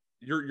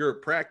 you're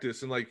at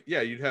practice, and like,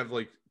 you'd have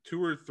like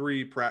 2 or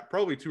 3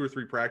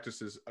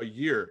 practices a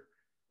year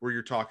where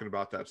you're talking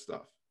about that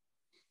stuff,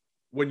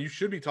 when you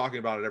should be talking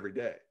about it every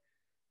day.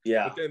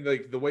 Yeah. But then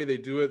like the way they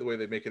do it, the way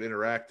they make it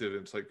interactive,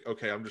 and it's like,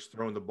 okay, I'm just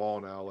throwing the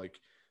ball now. Like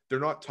they're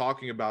not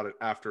talking about it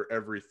after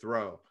every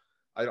throw.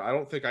 I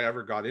don't think I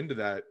ever got into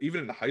that.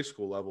 Even in the high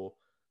school level,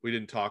 we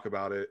didn't talk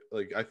about it.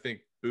 Like I think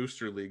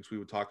booster leagues, we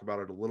would talk about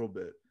it a little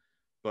bit,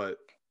 but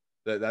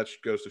that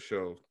goes to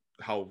show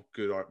how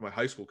good my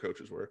high school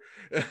coaches were.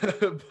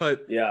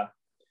 But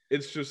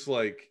it's just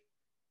like,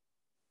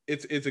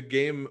 it's a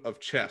game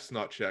of chess,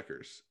 not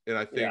checkers. And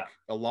I think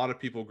a lot of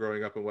people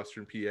growing up in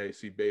Western PA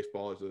see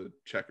baseball as a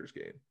checkers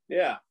game.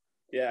 Yeah,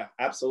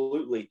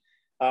 absolutely.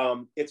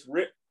 It's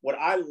what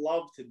I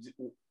love to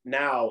do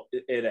now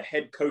in a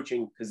head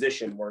coaching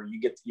position, where you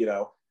get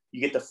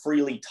to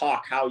freely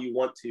talk how you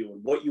want to,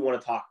 and what you want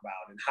to talk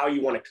about, and how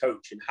you want to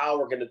coach, and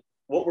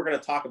what we're going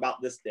to talk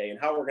about this day, and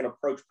how we're going to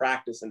approach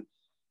practice. And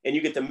you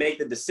get to make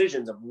the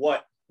decisions of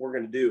what we're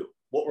going to do,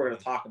 what we're going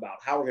to talk about,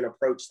 how we're going to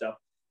approach stuff.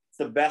 It's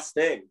the best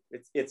thing.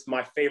 It's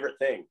my favorite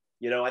thing.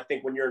 I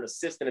think when you're an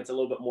assistant, it's a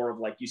little bit more of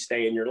like, you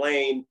stay in your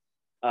lane.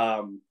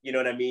 You know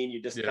what I mean?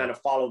 You just kind of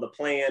follow the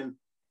plan.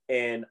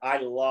 And I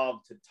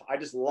love to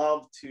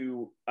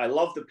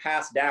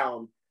pass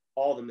down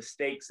all the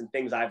mistakes and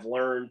things I've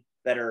learned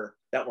that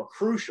were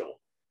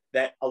crucial,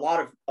 that a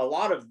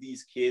lot of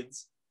these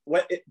kids,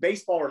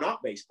 baseball or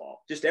not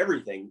baseball, just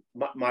everything,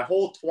 my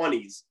whole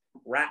 20s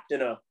wrapped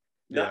in a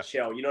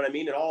nutshell, you know what I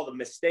mean? And all the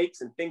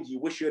mistakes and things you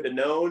wish you had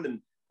known,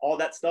 and all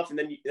that stuff. And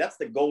then that's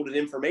the golden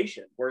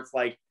information, where it's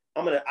like,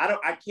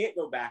 I can't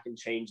go back and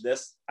change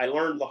this. I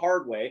learned the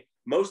hard way.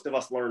 Most of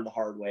us learned the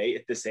hard way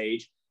at this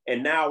age.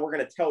 And now we're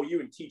going to tell you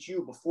and teach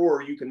you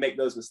before you can make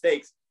those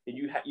mistakes. And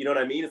you know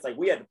what I mean? It's like,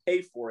 we had to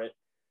pay for it.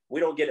 We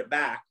don't get it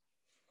back.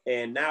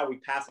 And now we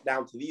pass it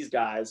down to these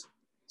guys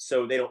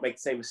so they don't make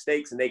the same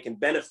mistakes, and they can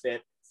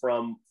benefit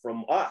from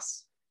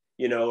us,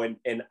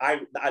 and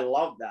I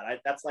love that.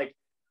 That's like,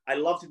 I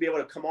love to be able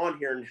to come on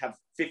here and have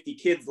 50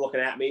 kids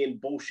looking at me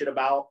and bullshit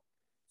about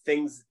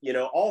things,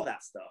 all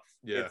that stuff.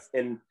 Yeah.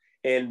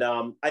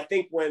 I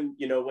think when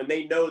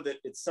they know that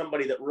it's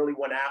somebody that really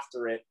went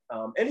after it,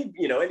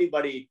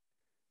 anybody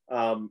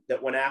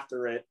that went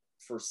after it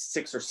for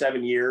 6 or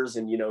 7 years,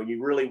 and,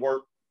 you really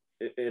weren't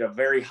at a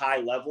very high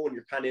level, and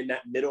you're kind of in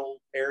that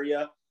middle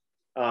area.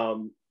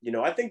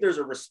 I think there's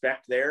a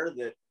respect there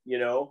that, you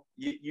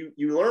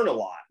learn a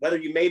lot, whether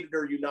you made it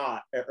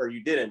or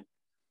you didn't.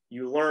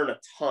 You learn a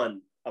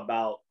ton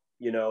about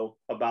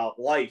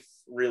life,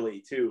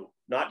 really, too.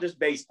 Not just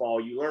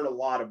baseball. You learn a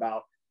lot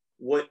about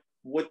what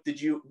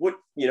did you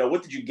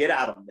get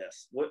out of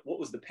this? What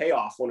was the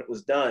payoff when it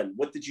was done?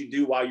 What did you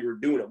do while you were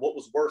doing it? What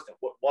was worth it?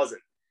 What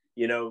wasn't?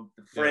 The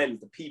friends,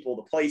 the people,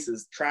 the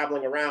places,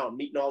 traveling around,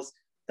 meeting all this.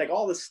 like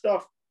all this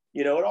stuff,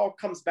 you know, it all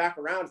comes back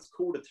around. It's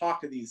cool to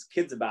talk to these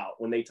kids about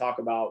when they talk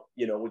about,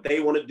 you know, what they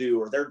want to do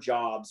or their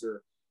jobs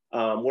or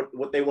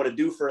what they want to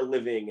do for a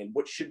living and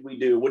what should we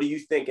do? What do you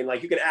think? And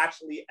like, you can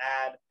actually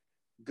add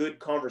good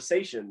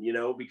conversation, you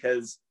know,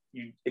 because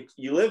you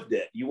lived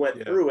it, you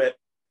went through it,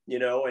 you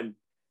know, and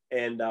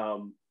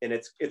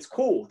it's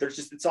cool.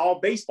 It's all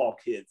baseball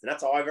kids, and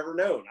that's all I've ever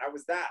known. I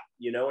was that,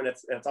 you know, and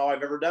that's all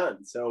I've ever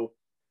done. So,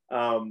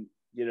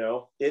 you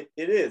know, it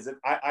is.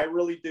 I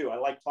really do. I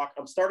like talk.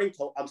 I'm starting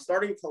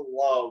to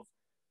love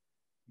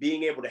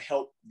being able to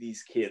help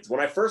these kids. When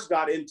I first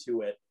got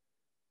into it,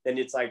 and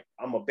it's like,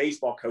 I'm a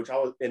baseball coach.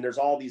 And there's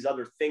all these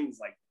other things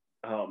like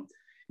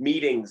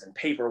meetings and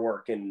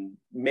paperwork and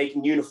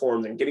making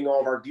uniforms and getting all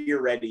of our gear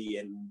ready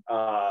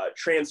and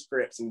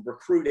transcripts and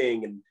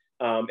recruiting.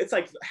 And it's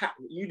like,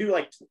 you do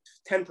like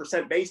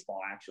 10%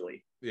 baseball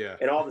actually. Yeah.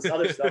 And all this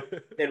other stuff.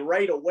 And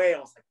right away I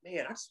was like,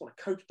 man, I just want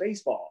to coach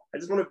baseball. I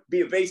just want to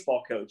be a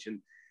baseball coach. And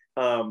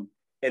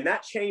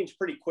that changed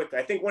pretty quickly.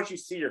 I think once you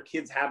see your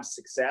kids have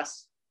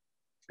success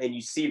and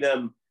you see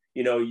them,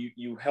 you know,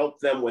 you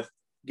help them with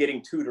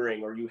getting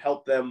tutoring, or you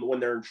help them when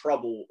they're in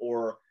trouble,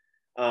 or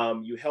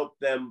you help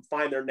them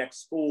find their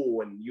next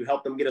school, and you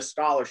help them get a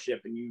scholarship,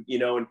 and you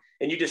know,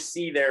 and you just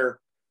see their,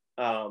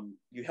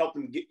 you help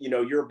them get, you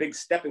know, you're a big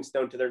stepping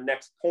stone to their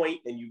next point,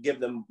 and you give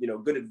them, you know,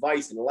 good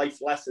advice and life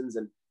lessons,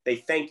 and they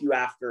thank you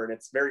after, and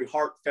it's very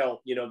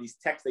heartfelt, you know, these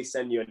texts they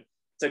send you, and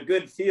it's a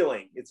good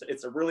feeling.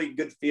 It's a really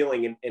good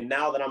feeling. And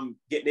now that I'm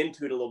getting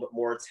into it a little bit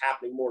more, it's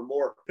happening more and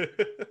more.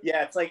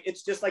 Yeah. It's like,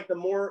 it's just like the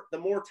more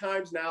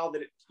times now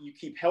that you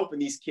keep helping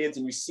these kids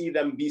and you see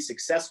them be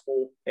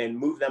successful and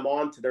move them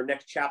on to their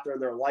next chapter in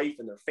their life,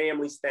 and their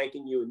families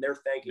thanking you and they're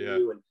thanking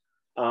you.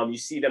 And you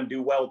see them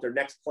do well at their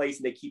next place,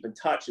 and they keep in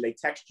touch and they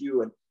text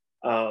you, and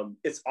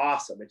it's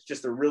awesome. It's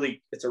just a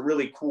really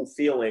cool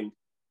feeling.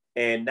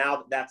 And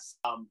now that's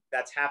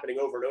happening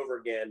over and over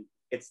again.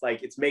 It's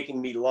like, it's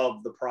making me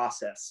love the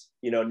process,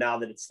 you know, now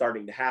that it's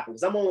starting to happen.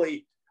 Because I'm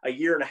only a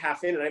year and a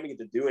half in, and I didn't get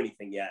to do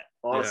anything yet.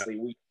 Honestly,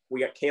 we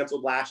got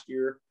canceled last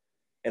year,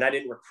 and I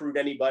didn't recruit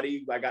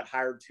anybody. I got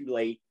hired too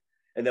late.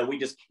 And then we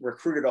just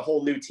recruited a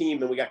whole new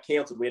team, and we got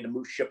canceled. We had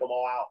to ship them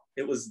all out.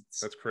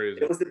 That's crazy.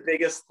 It was the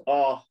biggest.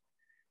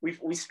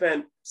 We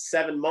spent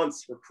 7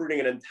 months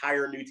recruiting an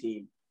entire new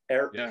team.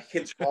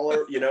 Kids all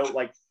over, you know,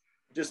 like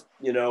just,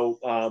 you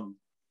know,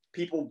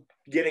 people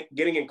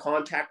getting in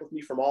contact with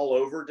me from all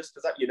over, just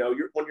because, you know,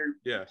 you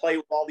play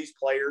with all these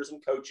players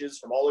and coaches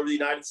from all over the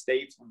United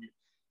States,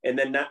 and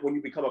then when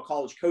you become a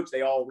college coach,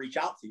 they all reach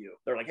out to you.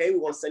 They're like, hey, we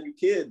want to send you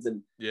kids,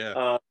 and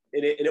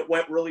it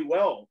went really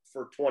well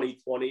for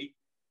 2020.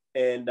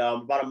 And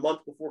about a month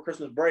before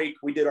Christmas break,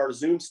 we did our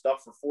Zoom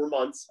stuff for 4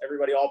 months.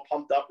 Everybody all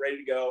pumped up, ready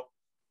to go.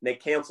 And they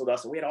canceled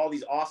us, and we had all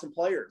these awesome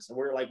players, and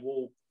we were like,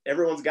 well,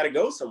 everyone's got to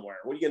go somewhere.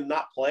 What are you going to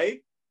not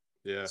play?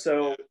 Yeah.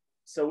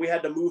 So we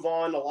had to move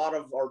on a lot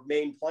of our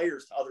main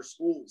players to other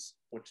schools,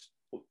 which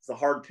was a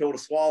hard pill to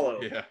swallow.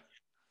 Yeah.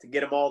 To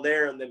get them all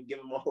there and then give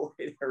them all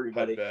away to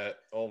everybody. I bet.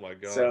 Oh my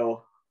God.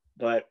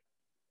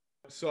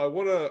 So I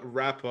want to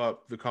wrap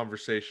up the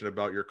conversation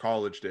about your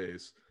college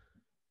days.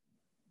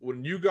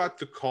 When you got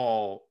the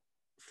call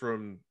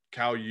from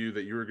Cal U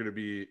that you were going to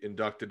be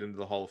inducted into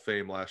the Hall of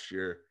Fame last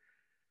year.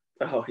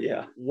 Oh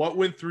yeah. What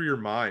went through your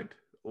mind?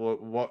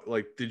 What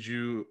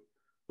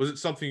was it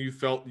something you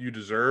felt you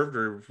deserved,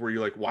 or were you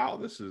like, wow,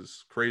 this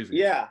is crazy?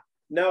 Yeah,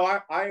 no,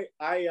 I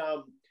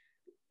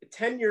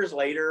 10 years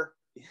later,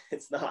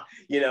 it's not,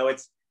 you know,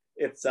 it's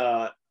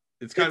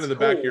kind of the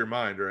back of your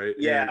mind, right?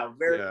 Yeah,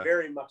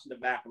 very much in the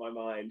back of my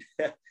mind.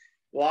 a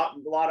lot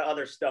of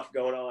other stuff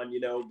going on, you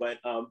know, but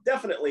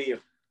definitely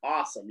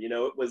awesome. You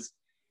know, it was,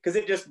 because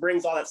it just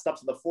brings all that stuff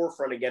to the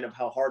forefront again of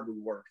how hard we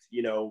worked,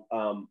 you know.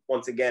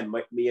 Once again,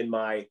 me and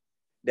my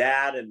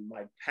dad and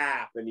my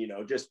pap, and, you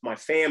know, just my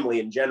family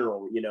in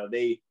general, you know,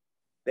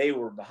 they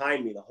were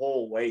behind me the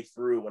whole way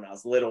through when I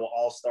was little.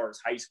 All Stars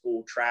High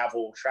School,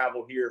 travel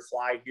here,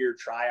 fly here,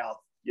 tryout.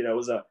 You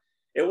know,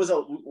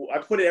 I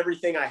put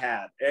everything I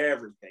had,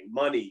 everything,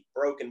 money,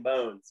 broken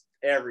bones,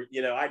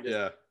 I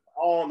just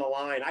all on the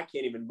line. I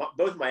can't even,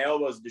 both my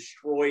elbows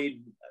destroyed,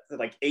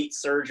 like 8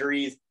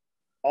 surgeries,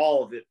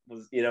 all of it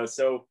was, you know,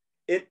 so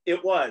it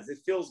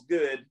feels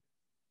good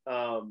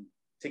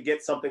to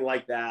get something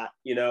like that,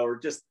 you know, or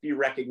just be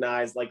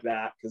recognized like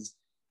that. Cause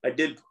I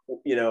did,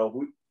 you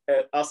know,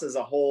 us as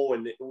a whole,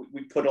 and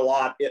we put a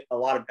lot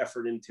of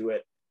effort into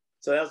it.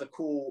 So that was a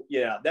cool,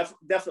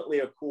 definitely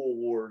a cool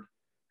award.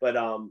 But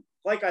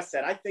like I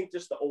said, I think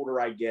just the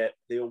older I get,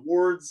 the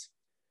awards,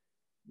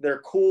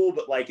 they're cool,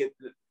 but like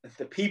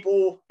the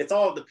people, it's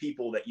all of the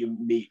people that you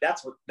meet.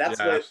 That's what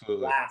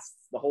absolutely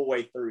lasts the whole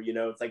way through. You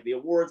know, it's like the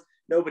awards,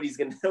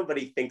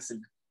 nobody thinks of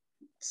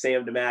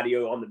Sam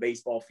DiMatteo on the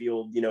baseball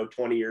field, you know,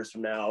 20 years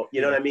from now, you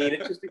know what I mean?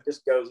 It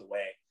just goes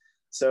away.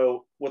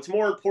 So what's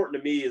more important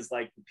to me is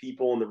like the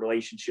people and the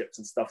relationships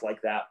and stuff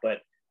like that.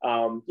 But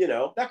you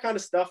know, that kind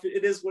of stuff,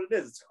 it is what it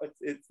is.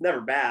 It's never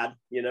bad,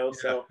 you know?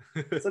 So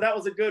that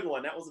was a good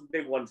one. That was a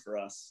big one for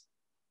us.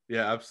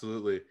 Yeah,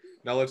 absolutely.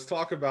 Now let's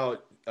talk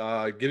about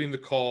getting the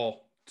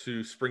call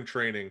to spring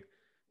training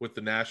with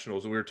the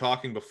Nationals, and we were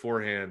talking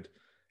beforehand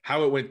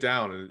how it went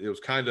down, and it was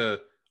kind of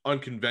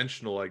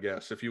unconventional, I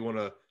guess, if you want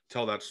to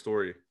tell that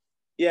story.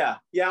 Yeah.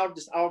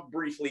 I'll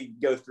briefly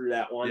go through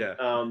that one.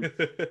 Yeah.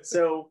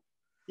 So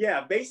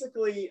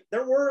basically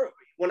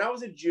when I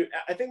was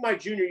I think my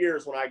junior year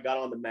is when I got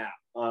on the map.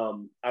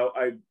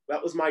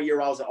 That was my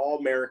year. I was an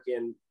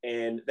All-American,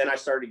 and then I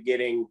started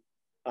getting,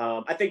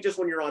 I think just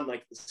when you're on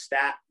like the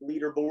stat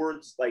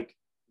leaderboards, like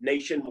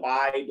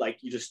nationwide, like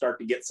you just start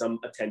to get some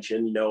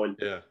attention,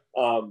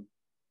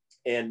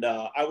 and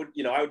I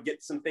would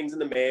get some things in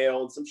the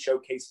mail and some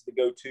showcases to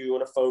go to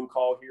and a phone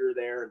call here or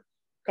there, and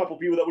a couple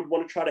people that would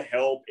want to try to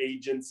help,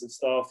 agents and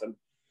stuff. And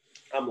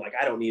I'm like,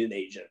 I don't need an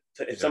agent.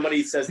 If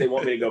somebody says they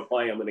want me to go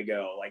play, I'm going to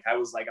go. Like, I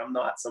was like, I don't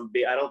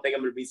think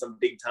I'm going to be some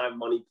big time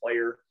money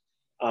player.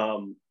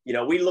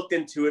 We looked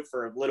into it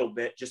for a little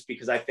bit just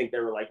because I think they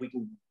were like, we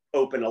can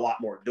open a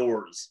lot more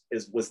doors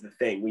was the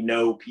thing. We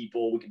know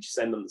people, we could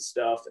send them the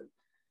stuff. And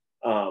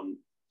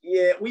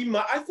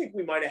I think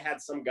we might've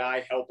had some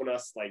guy helping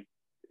us. Like,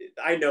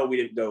 I know we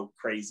didn't go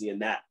crazy in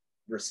that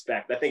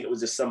respect. I think it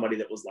was just somebody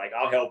that was like,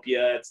 I'll help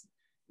you.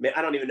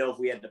 I don't even know if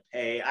we had to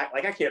pay.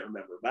 I can't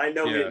remember, but I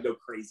know we didn't go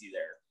crazy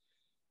there.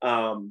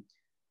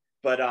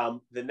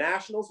 But the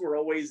Nationals were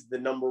always the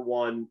number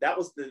one. That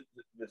was the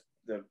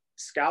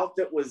scout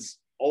that was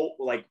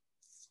like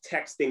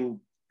text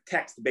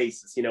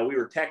basis. We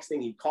were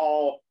texting. He'd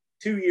call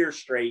 2 years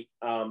straight.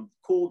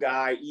 Cool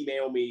guy,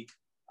 email me.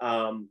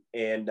 And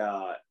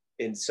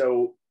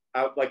so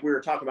like we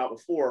were talking about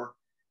before,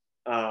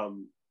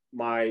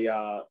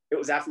 it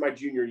was after my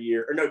junior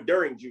year, or no,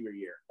 during junior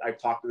year, I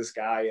talked to this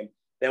guy. And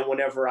then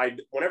whenever I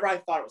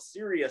thought it was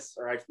serious,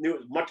 or I knew it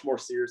was much more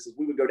serious, is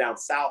we would go down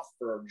south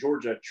for our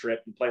Georgia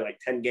trip and play like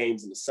 10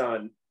 games in the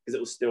sun because it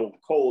was still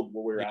cold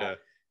where we were at.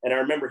 And I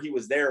remember he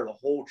was there the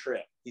whole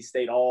trip. He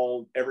stayed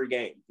every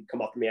game. He'd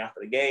come up to me after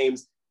the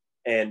games.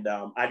 And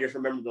I just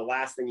remember the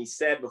last thing he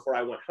said before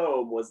I went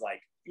home was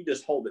like, if you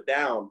just hold it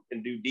down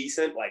and do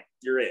decent, like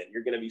you're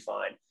going to be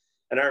fine.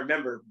 And I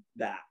remember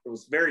that. It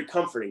was very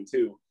comforting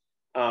too.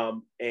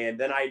 And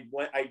then I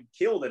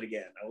killed it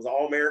again. I was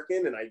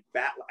All-American, and I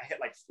hit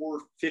like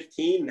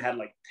 415 and had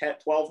like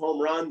 12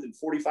 home runs and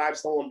 45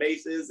 stolen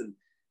bases, and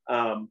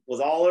was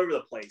all over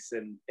the place.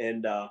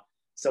 And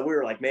so we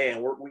were like,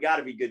 man, we got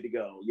to be good to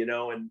go,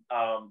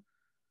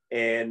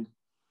 and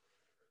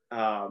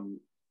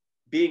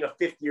being a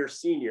fifth-year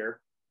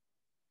senior,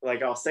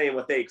 like I was saying,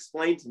 what they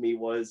explained to me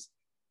was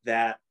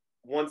that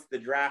once the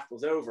draft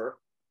was over,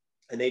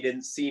 and they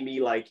didn't see me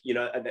like,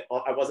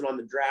 I wasn't on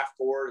the draft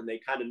board, and they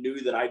kind of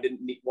knew that I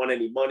didn't want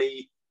any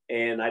money,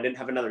 and I didn't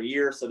have another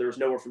year. So there was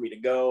nowhere for me to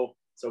go.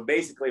 So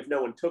basically, if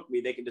no one took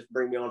me, they could just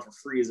bring me on for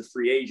free as a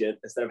free agent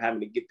instead of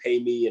having to pay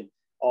me and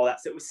all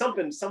that. So it was some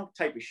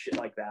type of shit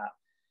like that.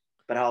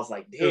 But I was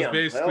like, damn. It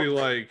was basically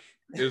like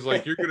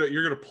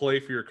you're gonna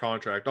play for your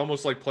contract,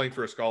 almost like playing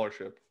for a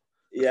scholarship.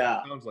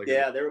 Yeah. Sounds like they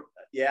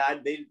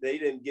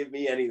didn't give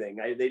me anything.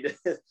 I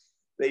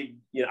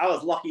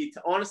was lucky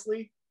to,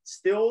 honestly,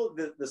 still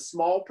the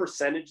small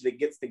percentage that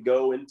gets to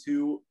go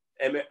into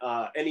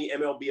any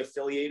MLB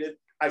affiliated,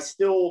 I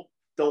still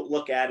don't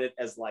look at it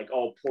as like,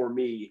 oh, poor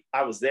me.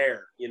 I was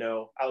there,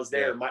 I was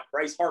there. Yeah.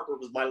 Bryce Harper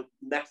was my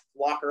next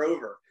blocker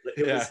over.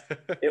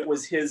 It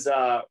was his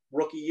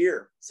rookie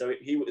year. So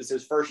it was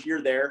his first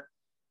year there.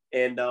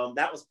 And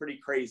that was pretty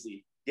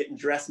crazy. Getting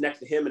dressed next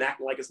to him and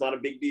acting like it's not a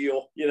big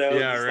deal,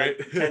 Yeah, right.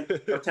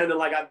 Like pretending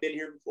like I've been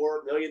here before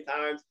a million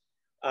times.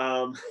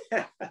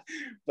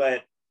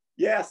 But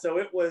yeah, so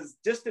it was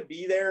just to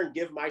be there and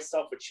give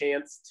myself a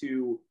chance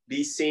to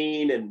be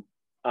seen and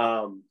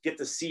get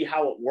to see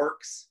how it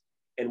works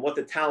and what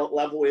the talent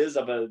level is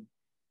of a,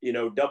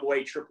 AA,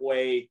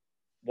 AAA,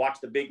 watch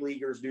the big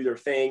leaguers do their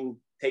thing,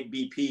 take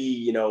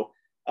BP,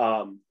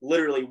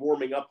 literally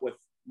warming up with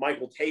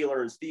Michael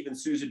Taylor and Steven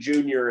Souza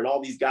Jr. and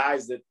all these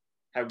guys that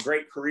have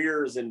great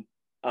careers, and,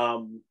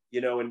 and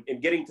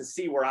getting to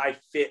see where I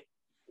fit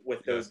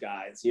with those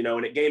guys,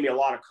 and it gave me a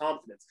lot of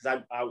confidence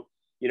because I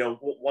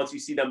once you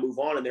see them move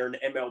on and they're in the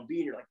MLB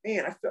and you're like,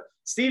 man, I feel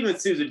Steven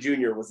Souza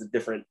Jr. was a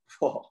different,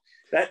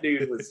 that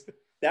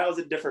was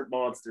a different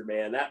monster,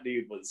 man. That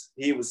dude was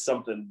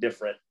something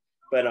different.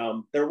 But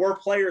there were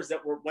players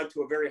that went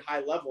to a very high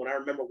level. And I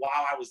remember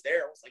while I was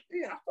there, I was like,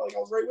 man, I felt like I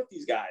was right with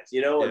these guys,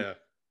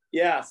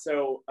 And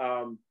so,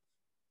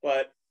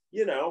 but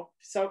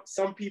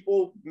some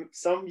people,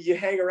 some you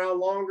hang around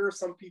longer,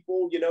 some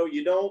people,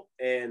 you don't,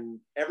 and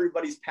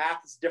everybody's path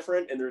is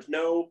different. And there's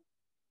no,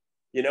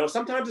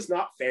 sometimes it's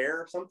not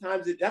fair.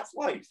 Sometimes that's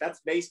life. That's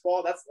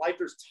baseball. That's life.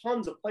 There's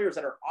tons of players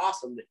that are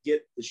awesome that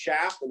get the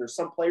shaft. And there's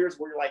some players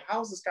where you're like,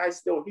 how is this guy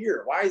still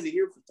here? Why is he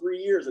here for 3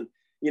 years? And,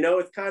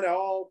 it's kind of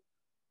all,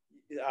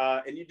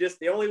 and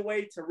the only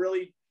way to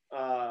really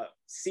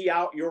see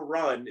out your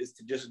run is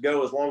to just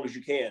go as long as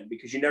you can,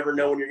 because you never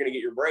know when you're going to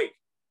get your break.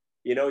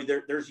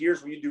 There's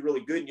years where you do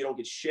really good and you don't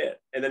get shit.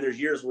 And then there's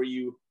years where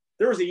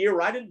there was a year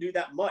where I didn't do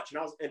that much.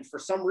 And for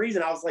some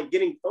reason I was like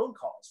getting phone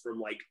calls from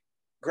like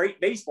great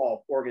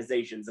baseball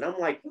organizations. And I'm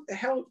like, what the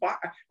hell?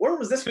 Where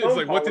was this phone it's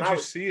like, call? What did you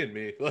see in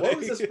me? Like, where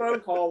was this phone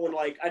call when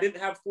like I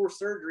didn't have 4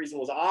 surgeries and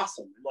was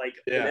awesome? And like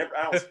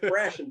I was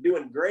fresh and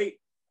doing great.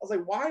 I was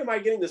like, why am I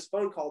getting this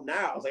phone call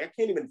now? I was like, I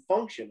can't even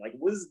function. Like,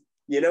 it's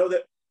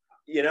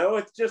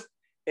just,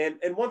 and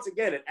once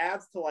again, it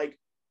adds to like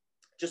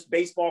just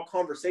baseball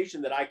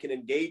conversation that I can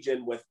engage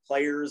in with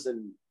players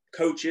and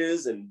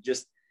coaches. And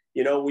just,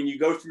 when you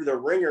go through the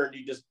ringer and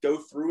you just go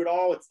through it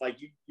all, it's like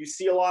you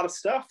see a lot of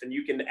stuff, and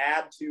you can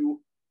add to,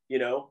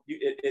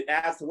 it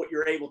adds to what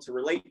you're able to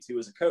relate to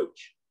as a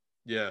coach.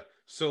 Yeah.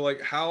 So like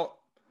how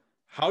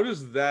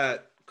does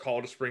that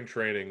call to spring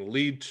training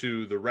lead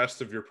to the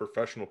rest of your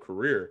professional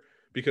career?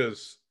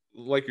 Because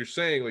like you're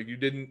saying, like you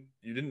didn't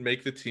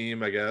make the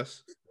team, I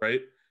guess,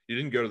 right? You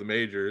didn't go to the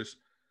majors.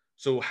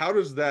 So how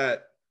does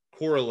that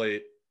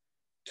correlate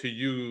to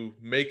you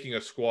making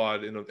a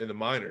squad in the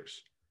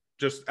minors?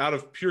 Just out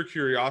of pure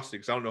curiosity,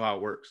 because I don't know how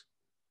it works.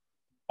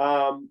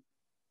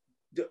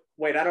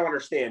 Wait, I don't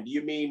understand. Do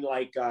you mean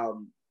like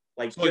so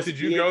like did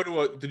you go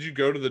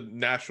to the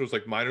Nationals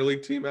like minor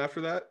league team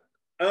after that?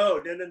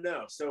 Oh,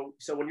 no. So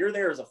when you're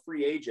there as a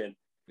free agent,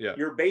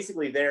 you're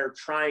basically there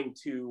trying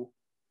to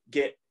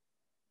get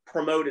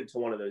promoted to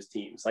one of those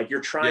teams. Like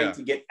you're trying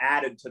to get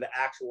added to the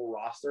actual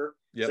roster.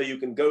 So you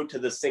can go to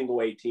the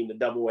single A team, the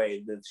double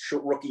A, the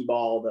rookie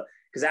ball,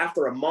 because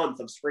after a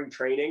month of spring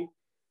training,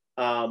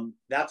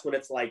 that's when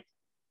it's like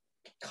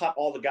cut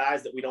all the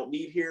guys that we don't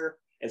need here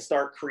and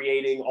start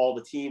creating all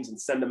the teams and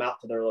send them out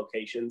to their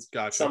locations.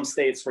 Gotcha. Some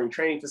stay at spring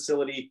training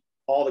facility.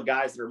 All the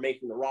guys that are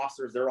making the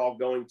rosters, they're all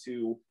going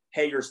to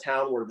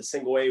Hagerstown where the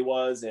single A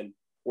was, and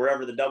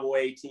wherever the double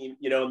A team,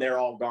 and they're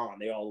all gone.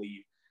 They all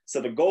leave.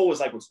 So the goal was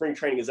like when spring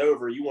training is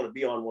over, you want to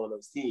be on one of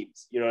those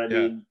teams. You know what I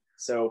mean?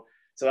 So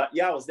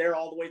I was there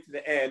all the way to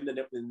the end, and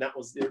that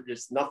was there.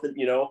 Just nothing,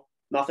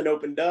 nothing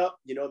opened up.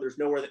 There's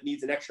nowhere that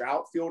needs an extra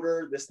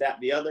outfielder, this, that,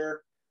 and the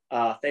other.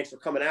 Thanks for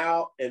coming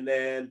out. And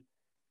then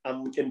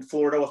I'm in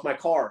Florida with my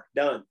car.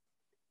 Done.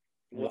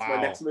 What's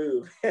my next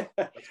move?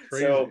 That's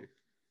crazy.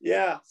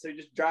 So you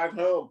just drive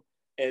home.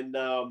 And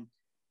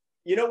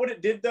what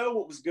it did though,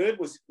 what was good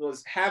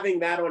was having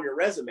that on your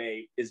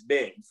resume is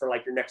big for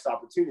like your next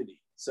opportunity.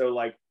 So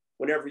like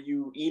whenever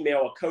you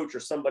email a coach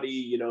or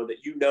somebody,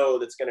 that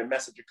that's going to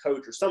message a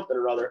coach or something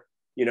or other,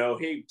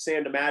 hey,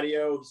 Sam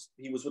DiMatteo,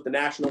 he was with the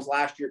Nationals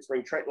last year at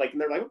spring training. Like,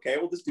 and they're like, okay,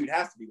 well, this dude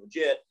has to be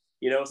legit,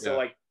 So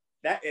like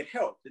that, it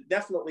helped. It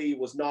definitely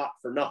was not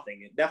for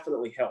nothing. It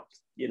definitely helped,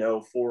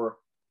 for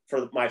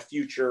my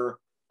future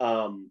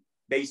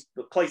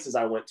places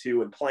I went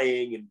to and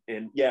playing.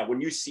 And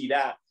when you see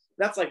that,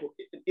 that's like,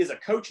 is a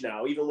coach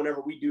now, even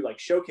whenever we do like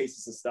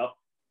showcases and stuff,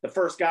 the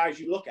first guys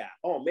you look at,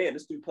 oh man,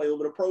 this dude played a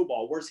little bit of pro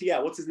ball. Where's he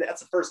at? What's his name?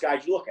 That's the first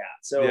guys you look at.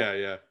 So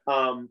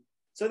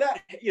so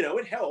that,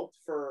 it helped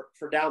for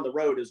down the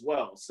road as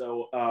well.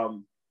 So,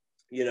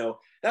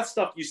 that's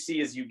stuff you see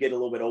as you get a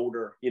little bit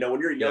older. When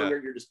you're younger,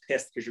 you're just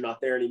pissed because you're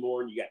not there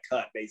anymore and you got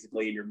cut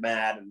basically and you're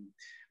mad.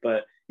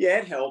 But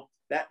it helped.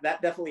 That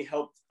definitely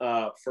helped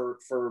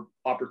for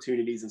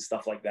opportunities and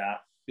stuff like that.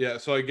 Yeah.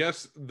 So I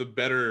guess the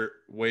better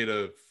way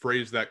to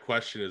phrase that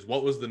question is,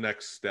 what was the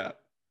next step?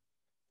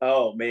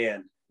 Oh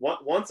man.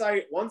 Once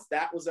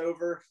that was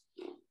over,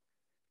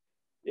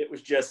 it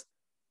was just,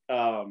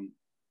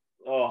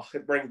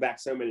 it brings back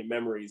so many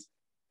memories.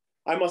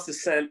 I must have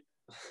sent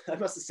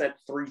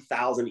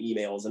 3,000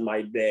 emails in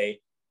my day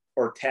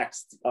or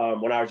texts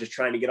when I was just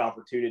trying to get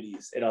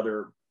opportunities at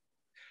other.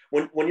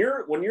 When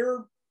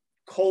you're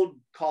cold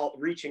call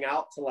reaching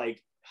out to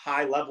like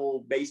high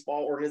level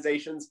baseball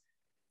organizations,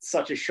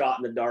 such a shot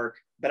in the dark.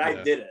 But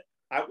I did it.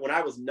 When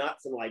I was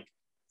nuts and like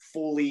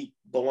fully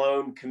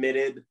blown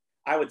committed,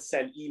 I would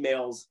send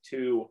emails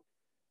to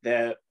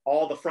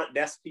all the front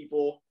desk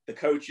people, the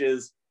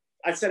coaches.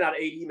 I'd send out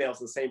 8 emails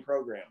in the same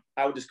program.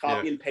 I would just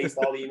copy and paste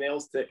all the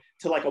emails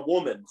to like a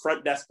woman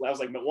front desk. I was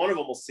like, but one of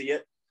them will see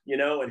it,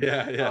 and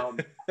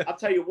I'll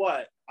tell you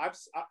what, I've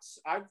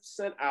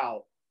sent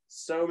out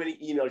so many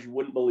emails you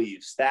wouldn't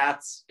believe.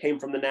 Stats came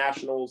from the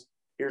Nationals.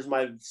 Here's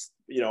my,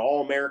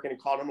 All-American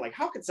and called. I'm like,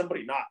 how could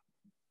somebody not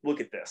look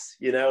at this,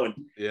 and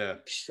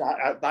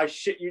I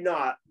shit you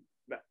not,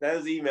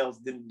 those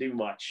emails didn't do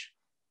much.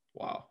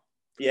 Wow.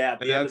 Yeah.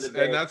 And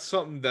that's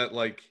something that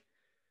like,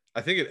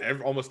 I think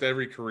at almost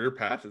every career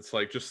path, it's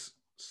like, just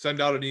send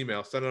out an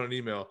email.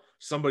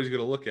 Somebody's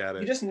going to look at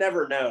it. You just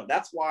never know.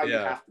 That's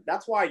why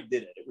that's why I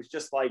did it. It was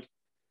just like,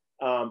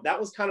 that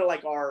was kind of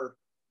like our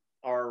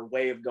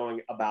way of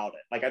going about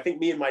it. Like, I think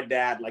me and my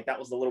dad, like that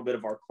was a little bit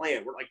of our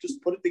plan. We're like,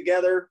 just put it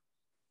together.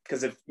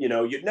 Because if,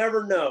 you'd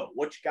never know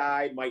which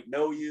guy might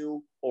know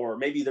you, or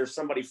maybe there's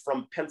somebody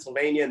from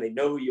Pennsylvania and they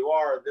know who you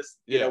are.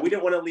 We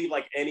didn't want to leave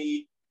like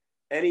any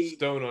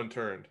stone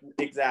unturned.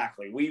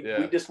 Exactly. We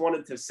just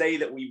wanted to say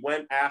that we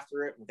went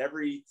after it with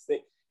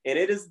everything. And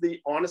it is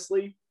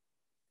honestly,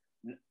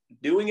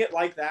 doing it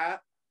like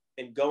that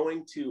and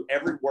going to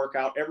every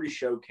workout, every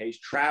showcase,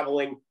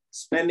 traveling,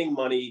 spending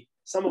money.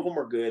 Some of them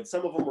were good.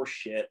 Some of them were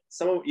shit.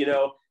 Some of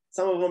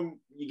them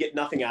you get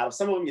nothing out of.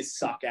 Some of them you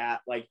suck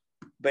at. Like,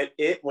 but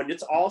when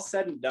it's all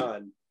said and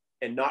done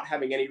and not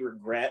having any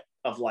regret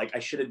of like, I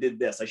should have did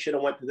this, I should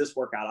have went to this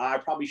workout, I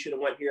probably should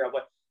have went here.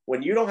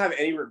 When you don't have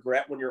any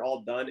regret when you're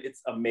all done,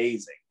 it's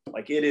amazing.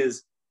 Like it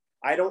is,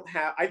 I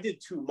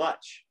did too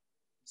much.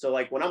 So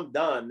like when I'm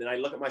done and I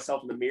look at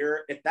myself in the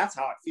mirror, that's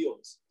how it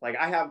feels. Like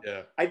I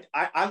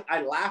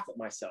laugh at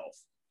myself.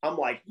 I'm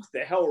like, what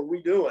the hell are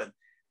we doing?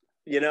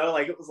 You know,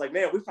 like it was like,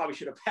 man, we probably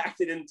should have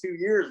packed it in 2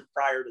 years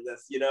prior to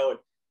this, you know? And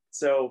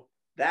so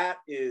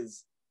that's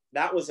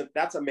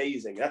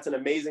amazing. That's an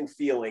amazing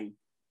feeling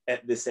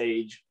at this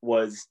age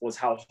was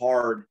how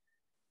hard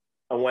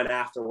I went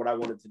after what I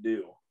wanted to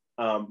do.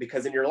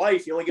 Because in your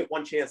life, you only get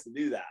one chance to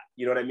do that.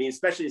 You know what I mean?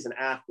 Especially as an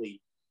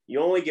athlete, you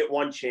only get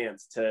one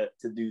chance to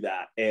do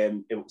that.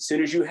 And as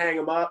soon as you hang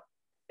them up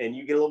and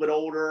you get a little bit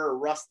older or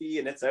rusty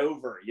and it's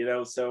over, you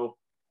know? So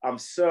I'm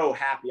so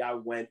happy I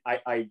went.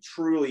 I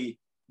truly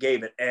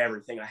gave it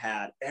everything I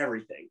had,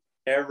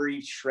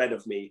 every shred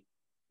of me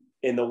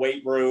in the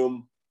weight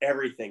room,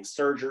 everything,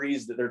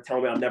 surgeries that they're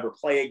telling me I'll never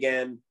play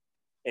again,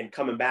 and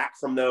coming back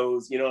from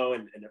those, you know,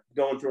 and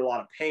going through a lot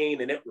of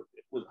pain, and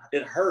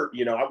it hurt,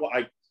 you know,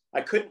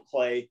 I couldn't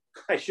play.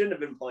 I shouldn't have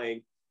been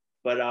playing,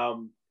 but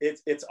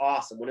it's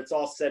awesome. When it's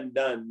all said and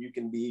done, you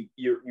can be,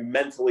 you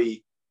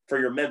mentally, for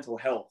your mental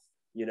health,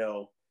 you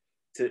know,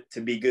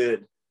 to be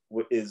good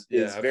is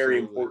very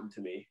important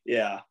to me.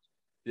 Yeah.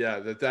 Yeah.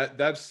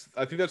 That's,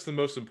 I think that's the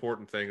most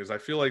important thing, is I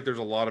feel like there's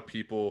a lot of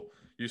people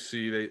you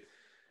see,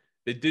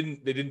 they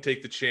didn't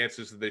take the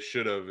chances that they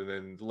should have. And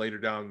then later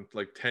down,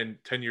 like 10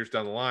 years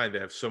down the line, they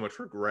have so much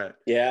regret.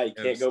 Yeah. You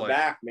can't go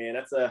back, man.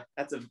 That's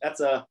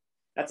a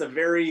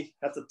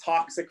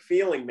toxic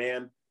feeling,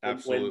 man.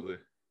 Absolutely.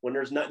 When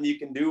there's nothing you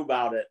can do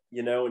about it,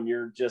 you know, and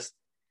you're just,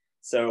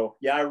 so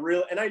yeah,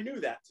 and I knew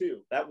that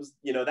too. That was,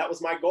 you know, that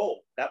was my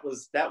goal. That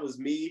was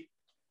me.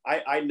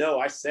 I know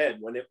I said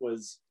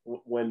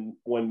when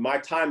my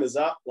time is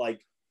up,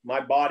 like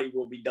my body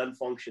will be done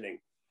functioning.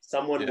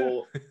 Someone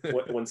will,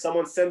 when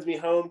someone sends me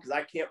home because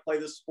I can't play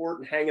this sport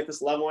and hang at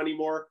this level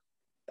anymore,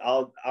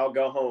 I'll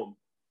go home.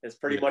 It's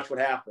pretty much what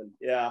happened.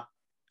 Yeah.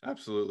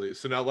 Absolutely.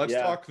 So now let's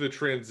talk the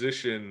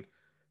transition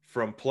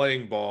from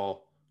playing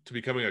ball to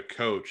becoming a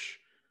coach.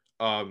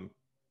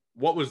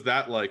 What was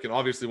that like? And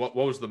obviously what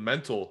was the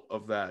mental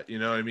of that? You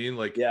know what I mean?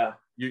 Like,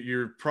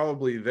 you're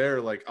probably there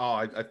like, oh,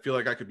 I feel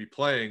like I could be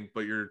playing,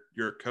 but you're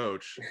a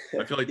coach.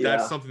 I feel like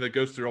that's something that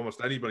goes through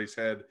almost anybody's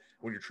head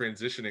when you're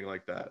transitioning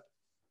like that.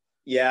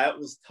 Yeah, it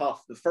was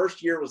tough. The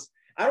first year was,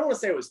 I don't want to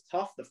say it was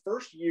tough. The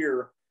first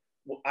year,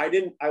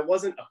 I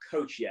wasn't a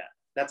coach yet.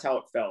 That's how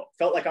it felt.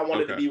 Felt like I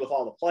wanted to be with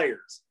all the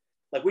players.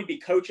 Like we'd be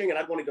coaching and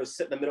I'd want to go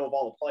sit in the middle of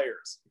all the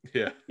players.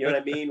 Yeah. You know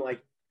what I mean?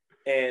 Like,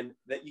 and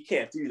that you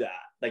can't do that.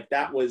 Like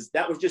that was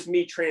just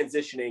me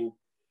transitioning,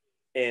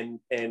 and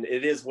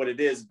it is what it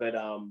is. But,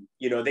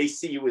 you know, they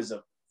see you as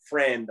a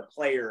friend, a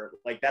player.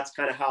 Like that's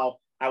kind of how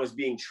I was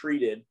being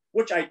treated,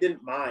 which I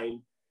didn't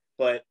mind.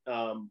 But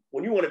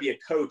when you want to be a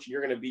coach,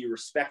 you're going to be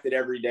respected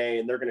every day,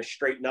 and they're going to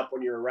straighten up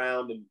when you're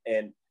around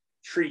and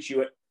treat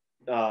you,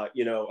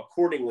 you know,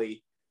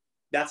 accordingly.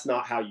 That's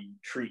not how you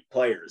treat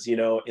players, you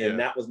know? And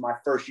that was my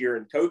first year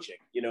in coaching.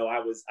 You know,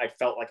 I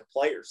felt like a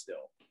player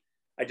still.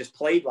 I just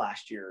played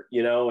last year,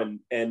 you know?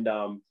 And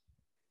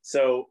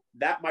so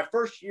that my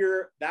first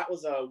year, that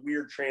was a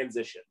weird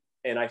transition.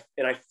 And I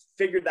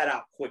figured that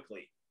out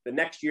quickly. The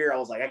next year I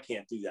was like, I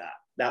can't do that.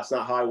 That's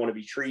not how I want to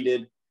be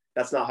treated.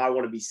 That's not how I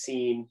want to be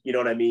seen. You know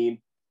what I mean?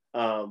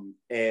 And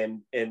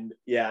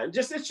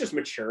it's just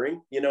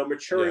maturing, you know,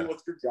 with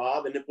your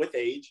job and with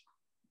age.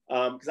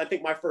 Because I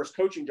think my first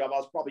coaching job, I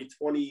was probably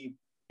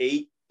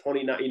 28,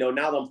 29, you know,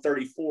 now that I'm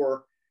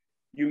 34,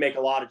 you make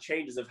a lot of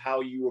changes of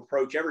how you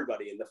approach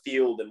everybody in the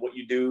field and what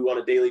you do on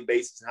a daily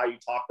basis and how you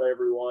talk to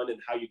everyone and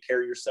how you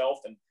carry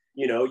yourself. And,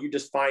 you know, you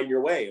just find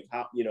your way of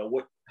how, you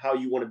know, how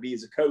you want to be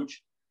as a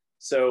coach.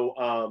 So,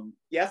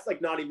 it's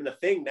like not even a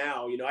thing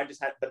now, you know. I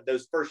just had, but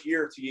those first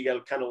year or two, you got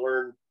to kind of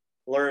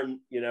learn,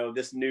 you know,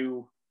 this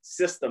new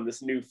system,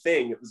 this new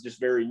thing. It was just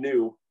very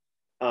new.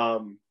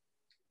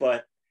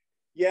 But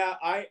yeah,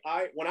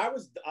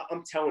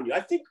 I'm telling you,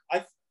 I think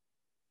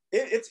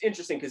it's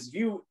interesting because if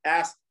you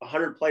ask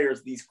 100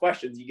 players these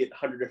questions, you get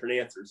 100 different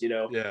answers, you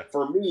know. Yeah.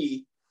 For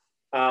me,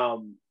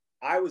 when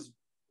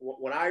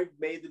I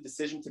made the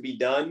decision to be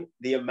done,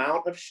 the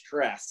amount of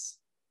stress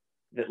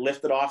that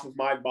lifted off of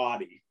my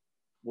body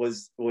I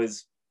was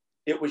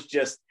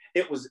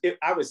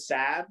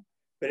sad,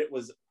 but it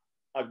was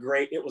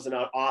an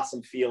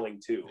awesome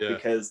feeling too,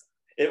 because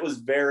it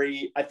was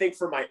I think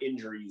for my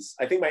injuries,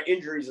 my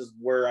injuries is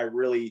where I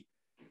really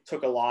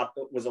took a lot.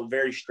 It was a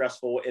very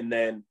stressful. And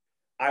then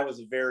I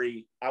was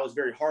very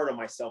hard on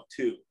myself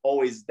too.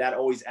 Always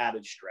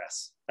added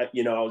stress.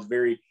 You know,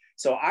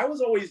 so I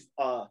was always,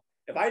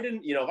 if I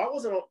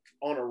wasn't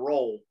on a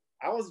roll,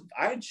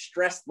 I had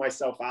stressed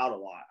myself out a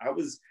lot.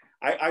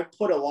 I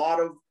put a lot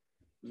of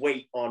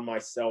weight on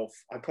myself.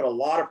 I put a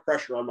lot of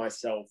pressure on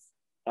myself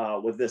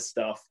with this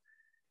stuff.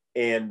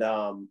 And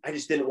I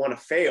just didn't want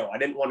to fail. I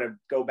didn't want to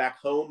go back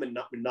home and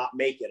not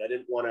make it. I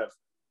didn't want to,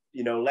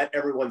 you know, let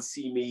everyone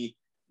see me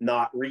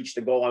not reach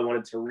the goal I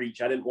wanted to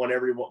reach. I didn't want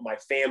everyone, my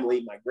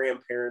family, my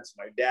grandparents,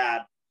 my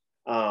dad,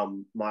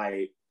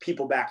 my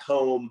people back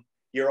home.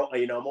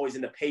 I'm always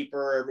in the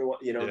paper. Everyone,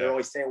 they're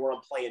always saying where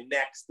I'm playing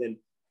next. And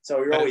so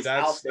you're always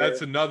out there.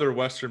 That's another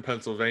Western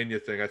Pennsylvania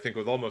thing. I think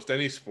with almost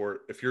any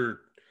sport, if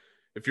you're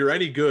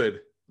any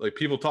good, like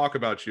people talk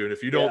about you, and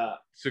if you don't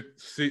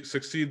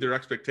succeed their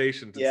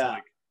expectations, it's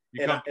like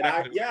I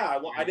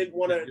didn't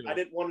want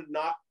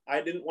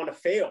to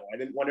fail. I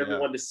didn't want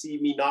everyone to see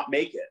me not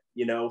make it,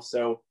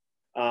 so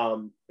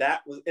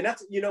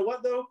that's you know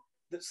what though,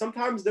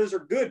 sometimes those are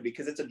good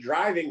because it's a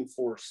driving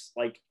force.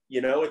 Like,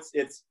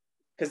 it's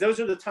because those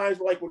are the times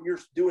where, like, when you're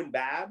doing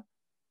bad,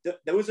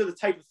 those are the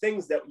type of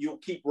things that you'll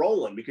keep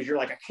rolling, because you're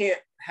like, I can't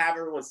have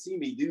everyone see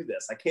me do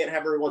this. I can't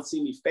have everyone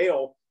see me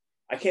fail.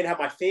 I can't have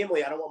my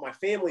family. I don't want my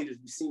family to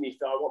see me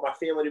fail. I want my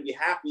family to be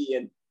happy.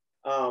 And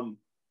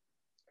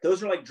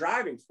those are like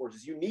driving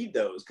forces. You need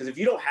those, because if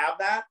you don't have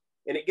that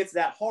and it gets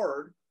that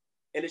hard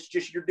and it's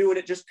just, you're doing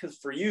it just because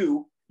for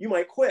you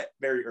might quit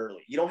very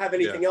early. You don't have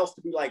anything else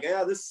to be like,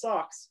 this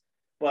sucks,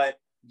 but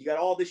you got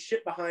all this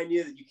shit behind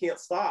you that you can't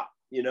stop,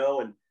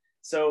 and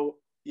so,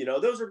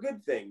 those are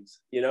good things,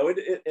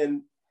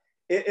 and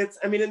that's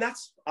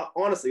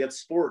honestly, that's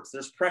sports.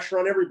 There's pressure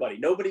on everybody.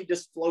 Nobody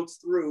just floats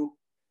through,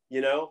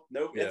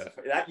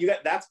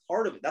 that's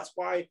part of it. That's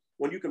why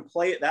when you can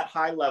play at that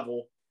high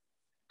level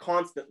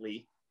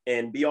constantly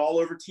and be all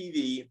over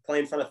TV, play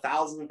in front of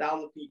thousands and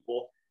thousands of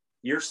people,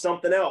 you're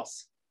something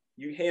else.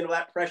 You handle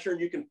that pressure,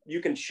 and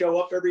you can show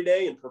up every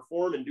day and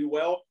perform and do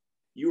well.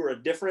 You are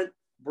a different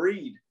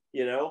breed,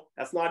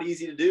 that's not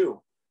easy to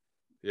do.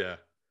 Yeah.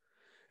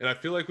 And I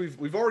feel like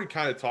we've already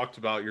kind of talked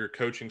about your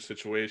coaching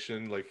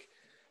situation, like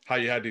how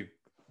you had to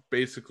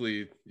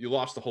you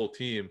lost the whole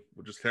team,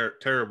 which is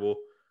terrible.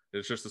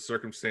 It's just the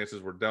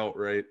circumstances were dealt,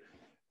 right?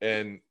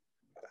 And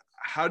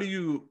how do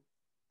you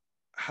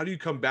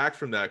come back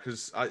from that?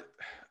 Because I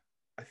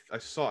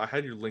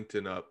had your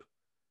LinkedIn up.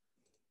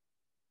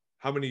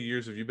 How many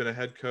years have you been a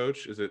head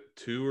coach? Is it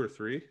 2 or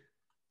 3?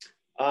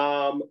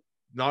 Not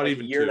like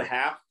even a year 2. and a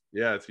half.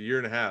 Yeah, it's a year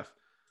and a half.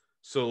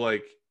 So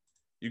like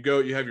you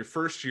have your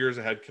first year as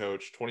a head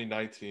coach,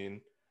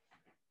 2019,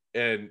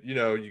 and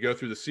you go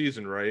through the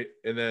season, right?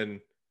 And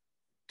then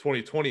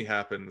 2020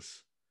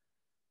 happens.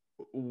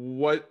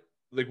 What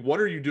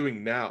are you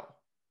doing now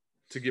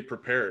to get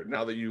prepared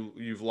now that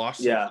you've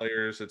lost some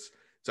players? It's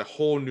a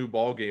whole new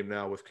ball game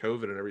now with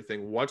COVID and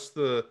everything. What's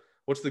the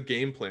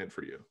game plan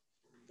for you?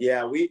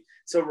 Yeah,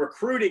 so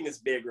recruiting is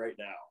big right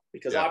now,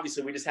 because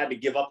obviously we just had to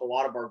give up a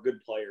lot of our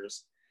good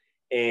players,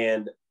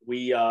 and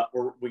we got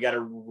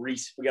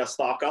to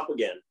stock up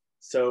again.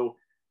 So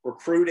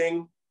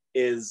recruiting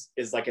is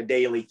like a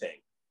daily thing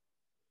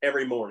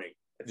every morning.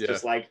 It's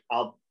just like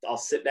I'll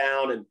sit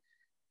down and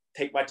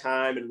take my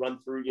time and run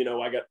through.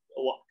 I got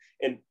a lot,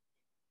 and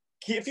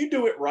if you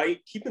do it right,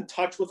 keeping in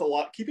touch with a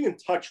lot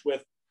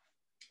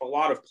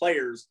of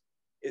players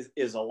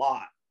is a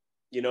lot.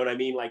 You know what I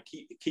mean? Like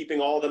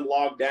keeping all of them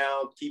logged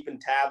down, keeping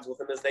tabs with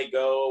them as they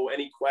go,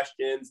 any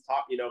questions,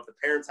 if the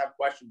parents have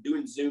questions,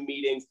 doing Zoom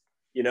meetings,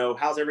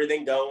 how's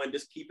everything going?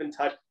 Just keep in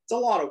touch. It's a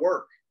lot of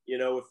work,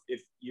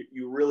 if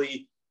you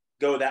really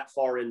go that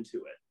far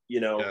into it,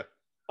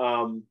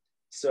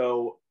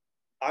 So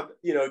I'm,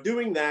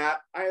 doing that,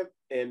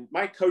 and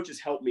my coaches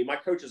help me. My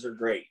coaches are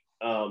great.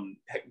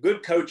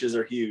 Good coaches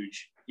are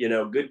huge,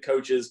 good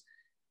coaches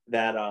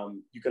that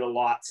you can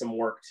allot some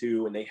work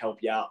to, and they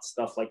help you out,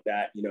 stuff like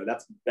that.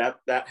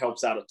 That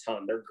helps out a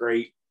ton. They're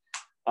great.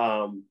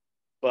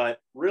 But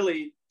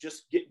really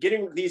just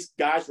getting these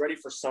guys ready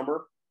for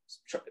summer,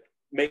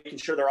 making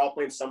sure they're all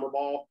playing summer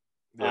ball,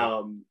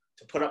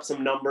 to put up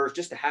some numbers,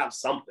 just to have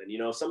something.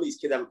 Some of these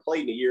kids haven't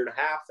played in a year and a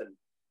half,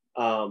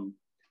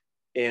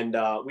 and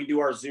we do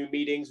our Zoom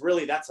meetings.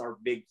 Really, that's our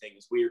big thing.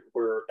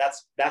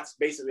 That's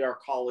basically our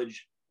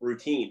college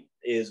routine.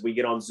 Is we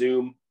get on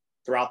Zoom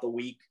throughout the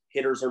week.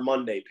 Hitters are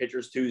Monday,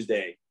 pitchers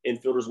Tuesday,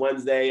 infielders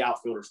Wednesday,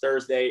 outfielders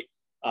Thursday,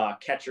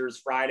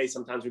 catchers Friday.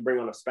 Sometimes we bring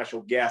on a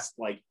special guest,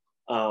 like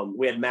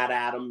we had Matt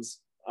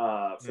Adams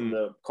from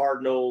the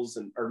Cardinals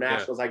or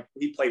Nationals. Like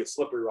he played at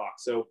Slippery Rock.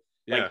 So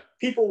like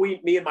people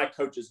me and my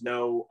coaches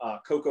know,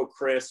 Coco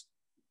Crisp,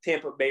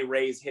 Tampa Bay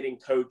Rays hitting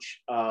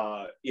coach.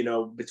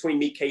 Between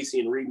me,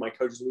 Casey, and Reed, my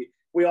coaches,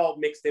 we all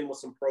mixed in with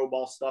some pro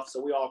ball stuff.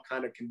 So we all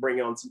kind of can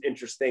bring on some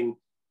interesting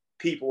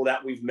people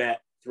that we've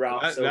met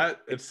throughout.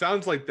 It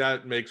sounds like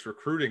that makes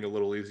recruiting a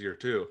little easier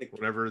too.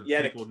 Whenever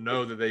people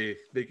know that they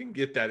can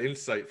get that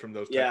insight from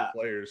those type of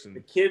players, and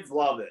the kids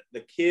love it. The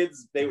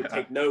kids, they would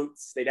take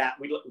notes. They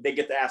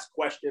get to ask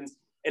questions,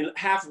 and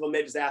half of them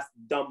they just ask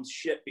dumb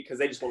shit because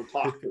they just want to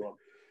talk to them.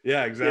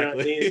 Yeah,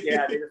 exactly. They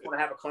just want to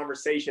have a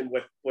conversation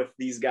with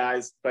these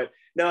guys. But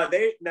no,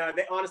 they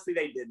honestly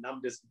they didn't.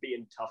 I'm just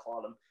being tough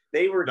on them.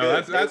 They were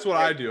good. That's what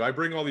I do. I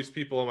bring all these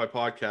people on my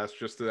podcast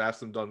just to ask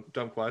them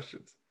dumb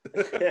questions.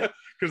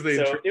 Because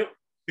it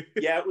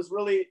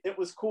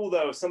was cool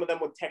though. Some of them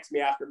would text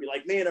me after and be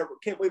like, man, I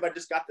can't believe I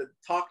just got to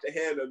talk to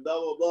him and blah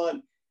blah blah,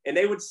 and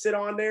they would sit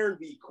on there and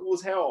be cool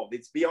as hell.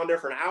 They'd be on there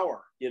for an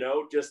hour,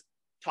 just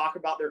talk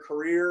about their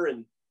career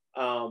and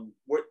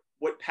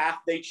what path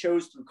they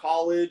chose through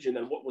college, and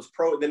then what was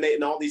pro. And then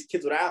and all these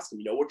kids would ask them,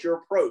 what's your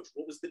approach?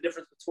 What was the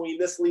difference between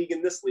this league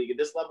and this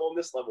level and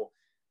this level?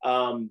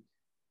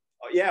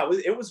 Yeah,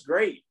 it was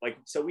great. Like,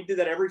 so we did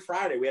that every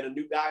Friday. We had a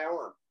new guy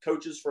on,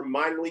 coaches from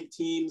minor league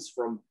teams,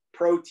 from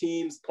pro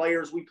teams,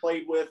 players we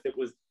played with. It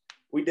was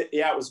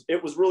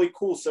really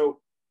cool. So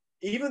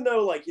even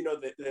though, like,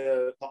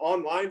 the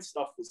online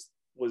stuff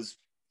was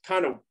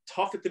kind of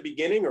tough at the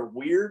beginning, or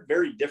weird,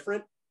 very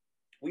different,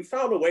 we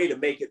found a way to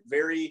make it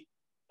very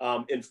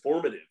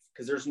informative,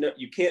 because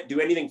you can't do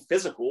anything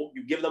physical.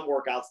 You give them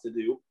workouts to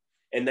do,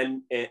 and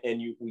then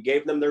we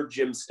gave them their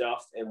gym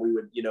stuff, and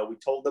we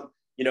told them,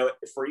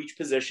 for each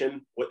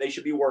position, what they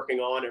should be working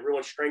on.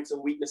 Everyone's strengths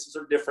and weaknesses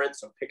are different.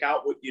 So pick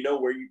out what,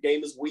 where your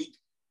game is weak,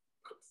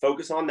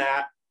 focus on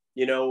that,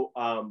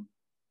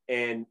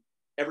 and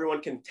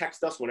everyone can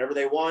text us whenever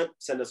they want,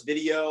 send us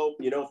video,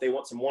 if they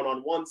want some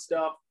one-on-one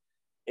stuff.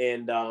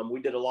 And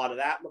we did a lot of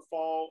that in the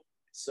fall.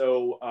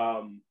 So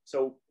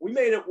we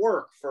made it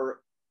work for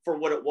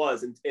what it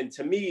was. And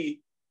to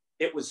me,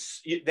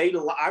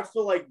 I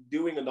feel like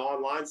doing the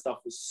online stuff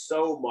was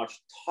so much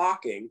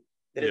talking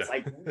that it's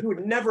like, you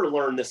would never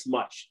learn this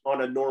much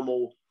on a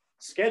normal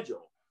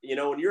schedule.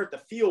 When you're at the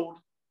field,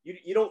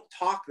 you don't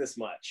talk this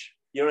much.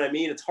 You know what I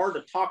mean? It's hard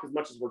to talk as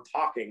much as we're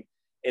talking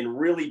and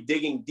really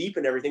digging deep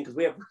in everything, because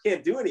we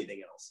can't do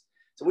anything else.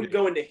 So we'd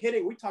go into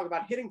hitting. We talk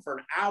about hitting for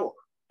an hour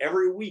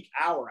every week,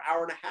 hour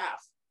and a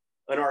half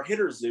on our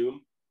hitter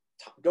Zoom,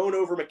 going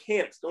over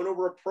mechanics, going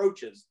over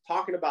approaches,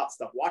 talking about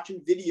stuff, watching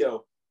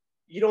video.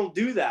 You don't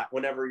do that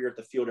whenever you're at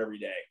the field every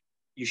day.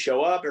 You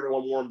show up,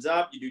 everyone warms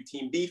up, you do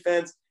team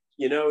defense.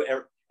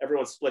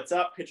 Everyone splits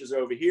up, pitchers are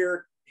over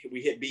here.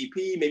 We hit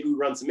BP, maybe we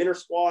run some inter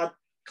squad,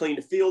 clean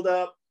the field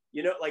up.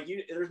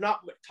 There's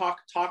not talk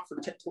for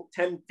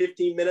 10,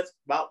 15 minutes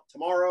about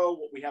tomorrow,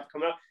 what we have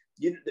coming up.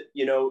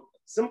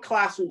 Some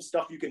classroom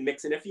stuff you can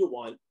mix in if you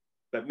want,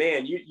 but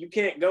man, you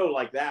can't go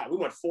like that. We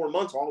went 4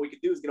 months where all we could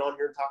do is get on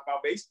here and talk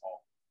about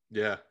baseball.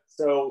 Yeah.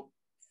 So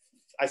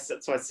I said,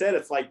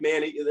 it's like,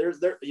 man,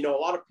 there's a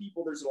lot of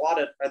people, there's a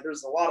lot of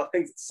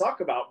things that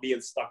suck about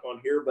being stuck on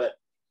here, but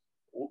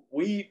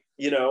we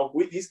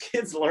these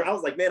kids learn. I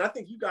was like, man, I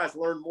think you guys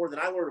learned more than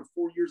I learned in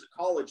 4 years of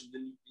college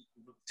than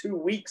 2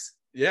 weeks.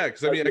 Yeah,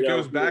 because it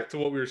goes back to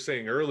what we were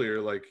saying earlier.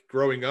 Like,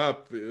 growing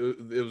up,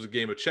 it was a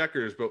game of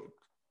checkers, but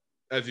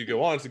as you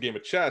go on, it's a game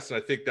of chess. And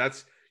I think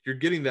you're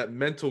getting that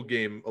mental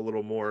game a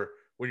little more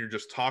when you're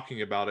just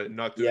talking about it and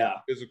not doing it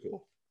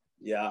physical.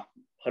 Yeah,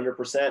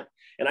 100%.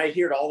 And I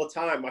hear it all the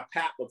time. My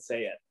Pat would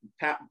say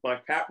it.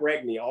 My Pat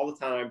Regney all the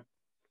time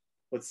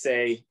would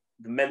say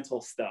the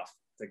mental stuff.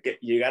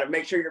 You got to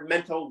make sure you're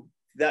mental.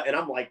 And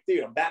I'm like,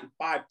 dude, I'm batting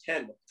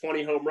 5'10",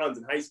 20 home runs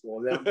in high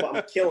school. And then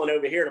I'm killing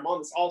over here. And I'm on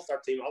this all-star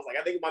team. I was like,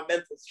 I think my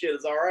mental shit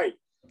is all right.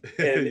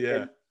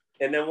 And,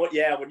 and then when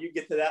you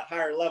get to that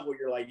higher level,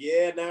 you're like,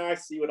 yeah, now I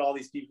see what all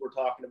these people are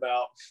talking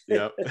about.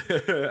 Yep,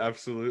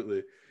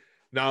 absolutely.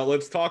 Now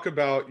let's talk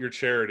about your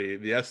charity,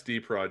 the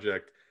SD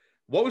Project.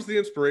 What was the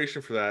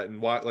inspiration for that,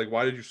 and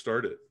why did you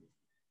start it?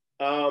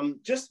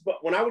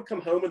 But when I would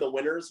come home in the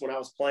winters when I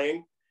was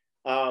playing,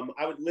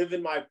 I would live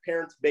in my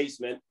parents'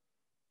 basement,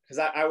 because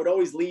I would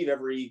always leave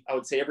every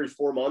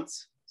 4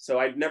 months. So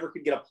I never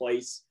could get a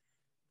place.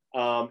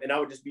 And I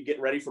would just be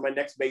getting ready for my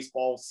next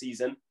baseball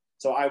season.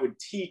 So I would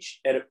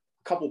teach at a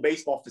couple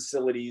baseball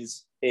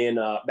facilities in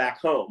back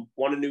home,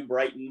 one in New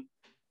Brighton,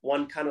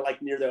 one kind of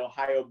like near the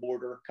Ohio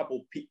border, a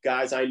couple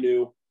guys I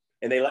knew,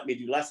 and they let me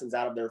do lessons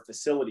out of their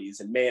facilities.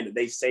 And man, did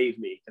they save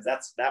me,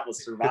 because that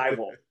was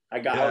survival. I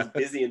was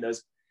busy in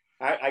those.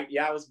 I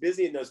was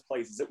busy in those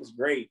places. It was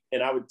great.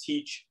 And I would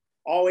teach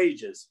all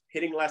ages,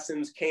 hitting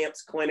lessons,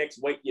 camps, clinics,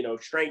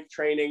 strength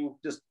training.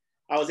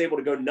 I was able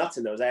to go nuts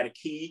in those. I had a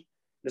key,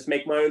 just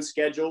make my own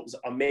schedule. It was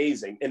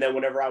amazing. And then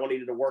whenever I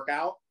needed to work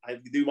out, I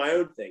could do my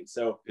own thing.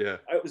 So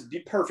it was the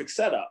perfect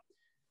setup.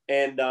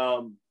 And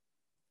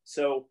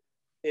so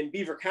in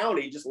Beaver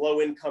County, just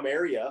low income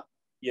area,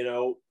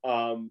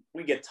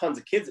 we get tons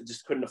of kids that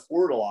just couldn't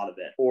afford a lot of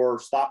it, or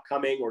stopped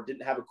coming, or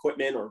didn't have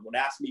equipment, or would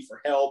ask me for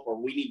help, or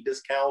we need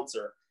discounts,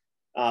 or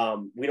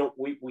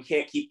we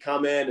can't keep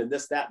coming, and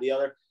this, that, and the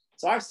other.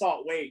 So I saw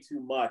it way too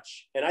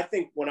much. And I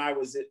think when I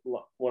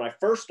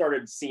first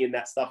started seeing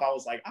that stuff, I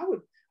was like,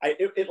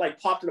 it like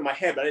popped into my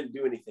head, but I didn't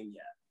do anything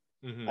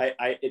yet. Mm-hmm.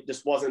 It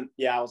just wasn't.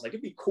 Yeah, I was like,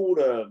 it'd be cool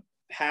to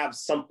have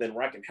something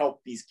where I can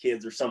help these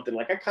kids or something.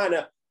 Like, I kind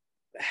of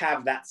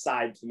have that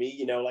side to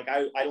me, like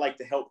I like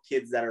to help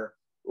kids that are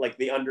like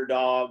the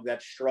underdog,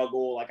 that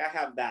struggle. Like, I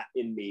have that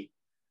in me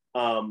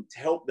to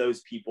help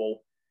those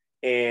people.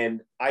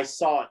 And I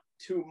saw it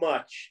too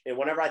much. And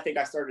whenever I think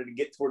I started to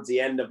get towards the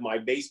end of my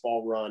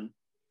baseball run,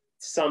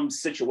 some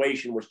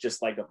situation was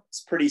just like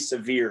it's pretty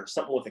severe,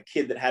 something with a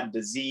kid that had a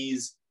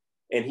disease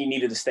and he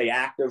needed to stay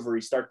active, or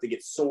he started to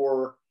get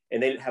sore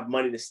and they didn't have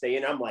money to stay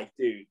in. I'm like,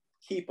 dude,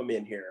 keep them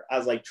in here. I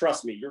was like,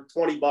 trust me, you're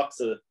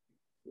 $20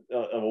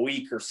 a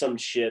week or some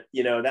shit,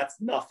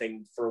 that's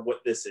nothing for what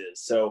this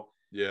is. So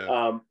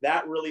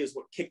that really is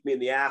what kicked me in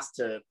the ass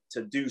to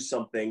do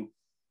something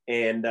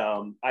And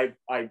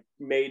I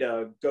made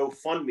a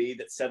GoFundMe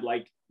that said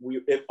like,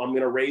 I'm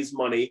going to raise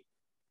money.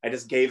 I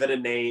just gave it a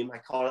name. I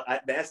call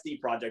it the SD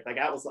Project. Like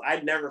I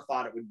never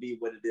thought it would be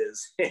what it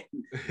is.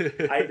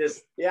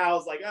 I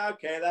was like,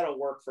 okay, that'll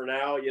work for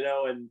now, you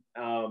know.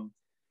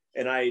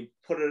 And I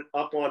put it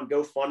up on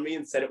GoFundMe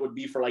and said it would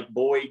be for like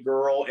boy,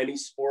 girl, any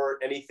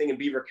sport, anything in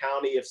Beaver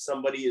County. If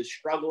somebody is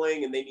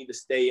struggling and they need to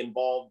stay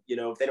involved, you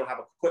know, if they don't have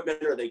equipment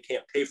or they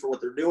can't pay for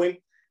what they're doing,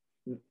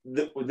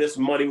 this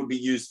money would be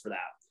used for that.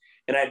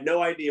 And I had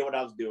no idea what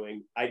I was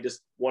doing. I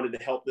just wanted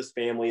to help this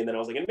family. And then I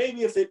was like, and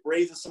maybe if it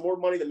raises some more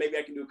money, then maybe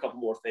I can do a couple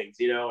more things,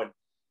 you know?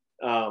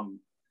 And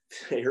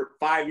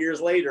 5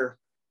 years later,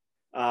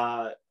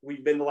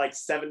 we've been to like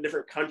 7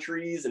 different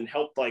countries and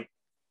helped like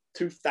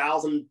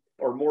 2,000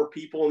 or more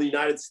people in the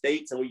United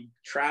States. And we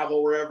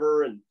travel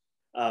wherever, and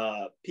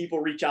people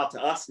reach out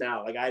to us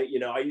now. Like I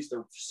used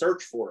to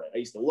search for it. I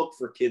used to look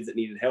for kids that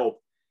needed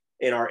help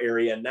in our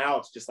area. And now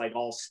it's just like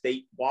all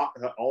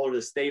over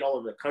the state, all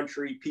over the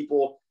country.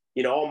 People,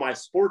 you know, all my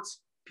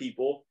sports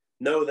people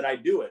know that I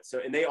do it.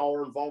 So, and they all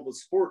are involved with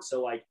sports. So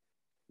like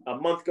a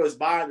month goes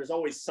by, there's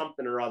always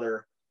something or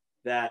other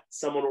that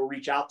someone will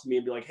reach out to me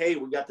and be like, hey,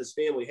 we got this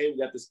family. Hey, we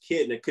got this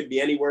kid. And it could be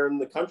anywhere in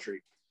the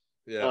country.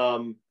 Yeah.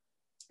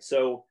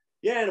 So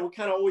yeah, and we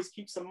kind of always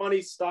keep some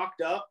money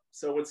stocked up.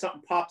 So when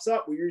something pops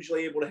up, we're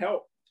usually able to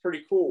help. It's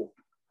pretty cool.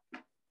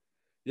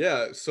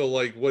 Yeah. So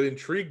like what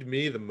intrigued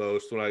me the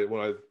most when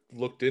I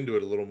looked into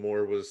it a little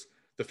more was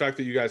the fact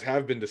that you guys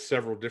have been to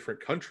several different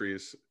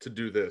countries to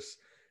do this.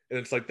 And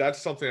it's like,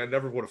 that's something I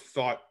never would have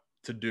thought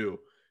to do,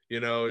 you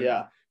know?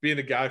 Yeah. Being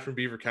a guy from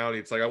Beaver County,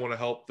 it's like, I want to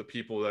help the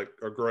people that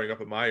are growing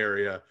up in my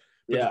area,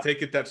 but to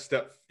take it that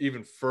step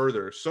even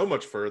further, so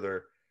much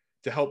further,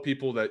 to help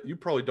people that you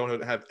probably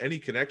don't have any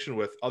connection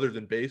with other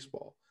than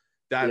baseball.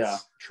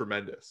 That's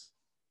tremendous.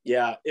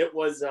 Yeah, it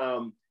was,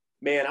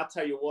 man, I'll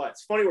tell you what,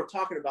 it's funny we're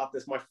talking about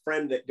this. My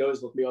friend that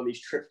goes with me on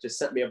these trips just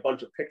sent me a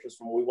bunch of pictures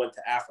from when we went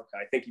to Africa.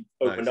 I think he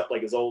opened up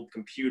like his old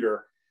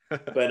computer,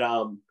 but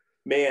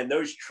man,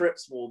 those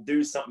trips will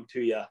do something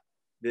to you.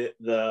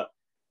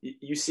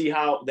 You see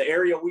how the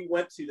area we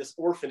went to, this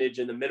orphanage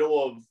in the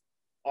middle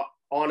of,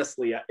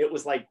 honestly, it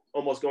was like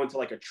almost going to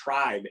like a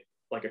tribe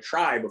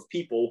of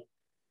people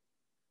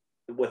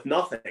with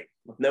nothing,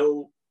 with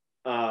no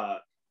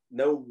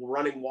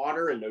running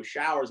water and no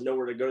showers,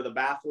 nowhere to go to the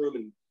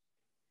bathroom.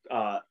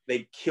 And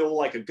they kill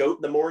like a goat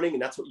in the morning,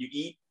 and that's what you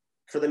eat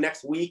for the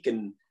next week.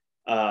 And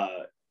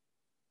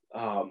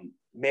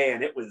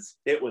man, it was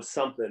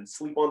something.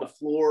 Sleep on the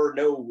floor,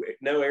 no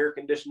air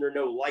conditioner,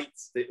 no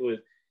lights.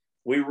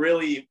 We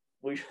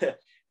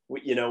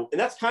you know, and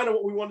that's kind of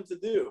what we wanted to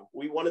do.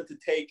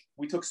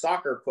 We took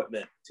soccer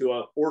equipment to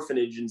an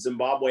orphanage in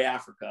Zimbabwe,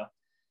 Africa.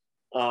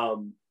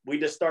 We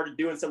just started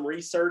doing some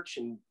research,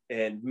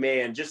 and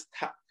man, just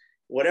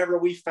whatever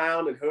we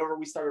found and whoever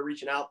we started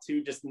reaching out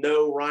to, just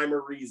no rhyme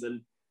or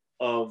reason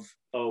of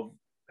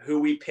who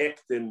we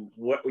picked and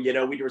what, you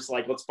know, we were just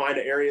like, let's find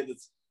an area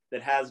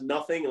that has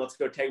nothing and let's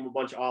go take them a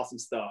bunch of awesome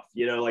stuff,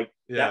 you know, like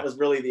that was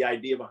really the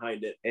idea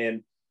behind it.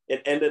 And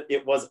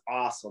it was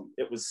awesome.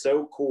 It was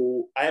so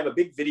cool. I have a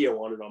big video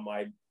on it on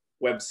my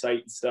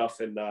website and stuff.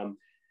 And,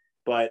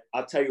 but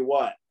I'll tell you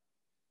what,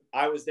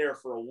 I was there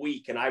for a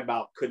week and I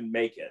about couldn't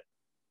make it.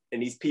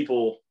 And these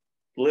people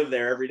live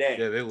there every day.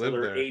 Yeah, they live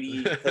there. 80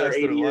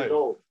 years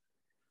old,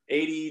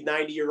 80,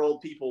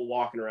 90-year-old people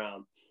walking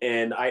around.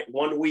 And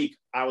one week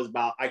I was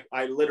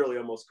I literally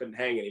almost couldn't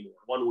hang anymore.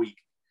 1 week.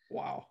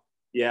 Wow.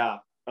 Yeah.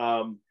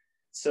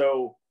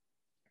 So,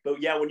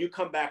 but yeah, when you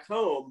come back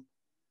home,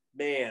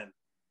 man,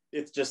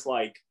 it's just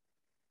like,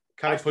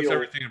 kind of puts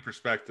everything in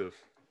perspective.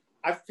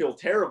 I feel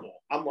terrible.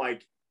 I'm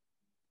like,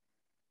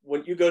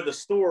 when you go to the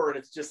store and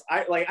it's just,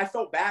 I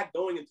felt bad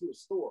going into a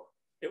store.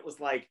 It was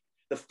like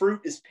the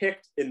fruit is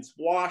picked and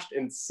washed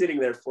and sitting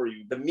there for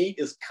you. The meat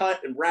is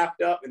cut and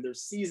wrapped up and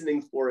there's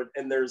seasoning for it.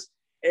 And there's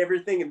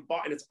everything and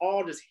it's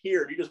all just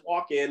here. You just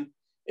walk in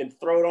and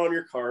throw it on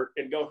your cart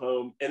and go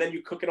home. And then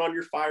you cook it on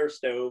your fire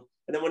stove.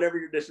 And then whenever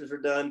your dishes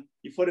are done,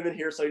 you put them in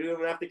here so you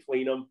don't have to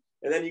clean them.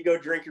 And then you go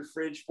drink your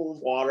fridge full of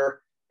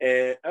water.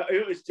 And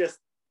it was just,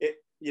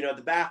 you know,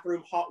 the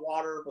bathroom, hot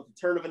water with the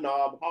turn of a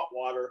knob, hot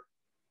water,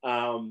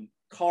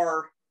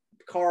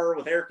 car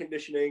with air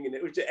conditioning. And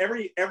it was just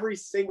every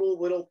single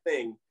little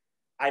thing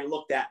I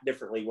looked at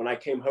differently when I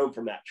came home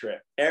from that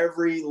trip.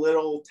 Every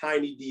little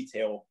tiny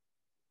detail,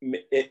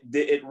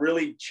 it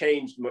really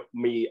changed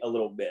me a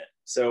little bit.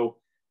 So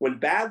when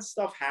bad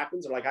stuff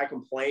happens or like I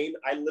complain,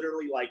 I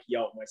literally like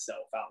yell at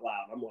myself out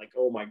loud. I'm like,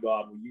 oh my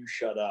God, will you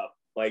shut up?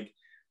 Like,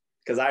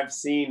 because I've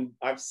seen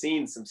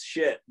some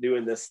shit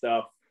doing this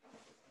stuff,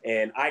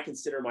 and I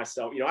consider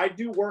myself, you know, I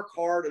do work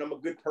hard and I'm a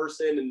good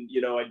person, and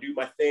you know, I do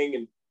my thing,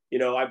 and you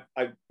know, I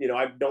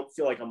don't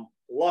feel like I'm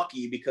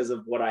lucky because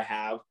of what I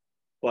have,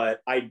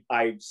 but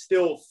I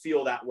still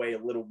feel that way a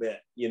little bit,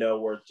 you know,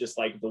 where it's just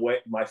like the way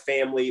my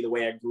family, the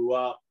way I grew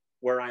up,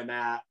 where I'm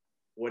at,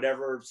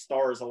 whatever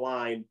stars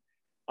align,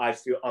 I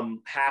feel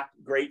I'm happy,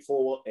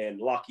 grateful, and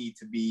lucky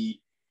to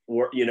be,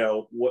 you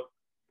know, what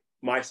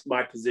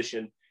my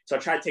position. So I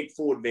try to take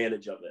full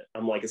advantage of it.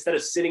 I'm like, instead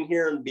of sitting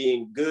here and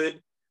being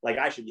good, like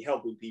I should be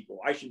helping people.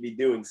 I should be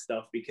doing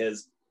stuff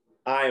because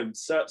had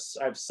such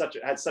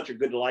a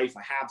good life.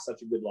 I have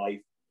such a good life,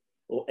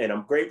 and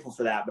I'm grateful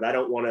for that. But I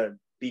don't want to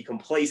be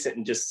complacent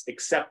and just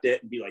accept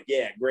it and be like,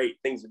 yeah, great,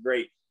 things are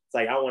great. It's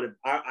like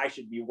I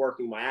should be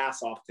working my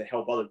ass off to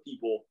help other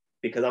people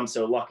because I'm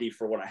so lucky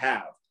for what I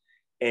have.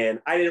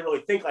 And I didn't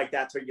really think like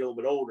that until you get a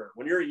little bit older.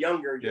 When you're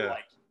younger,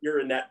 you're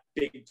in that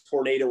big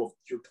tornado of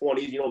your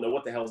 20s. You don't know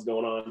what the hell's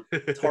going on.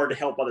 It's hard to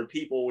help other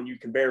people when you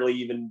can barely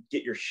even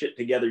get your shit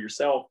together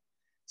yourself.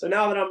 So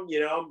now that I'm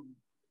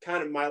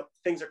kind of, my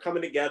things are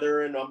coming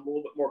together and I'm a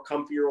little bit more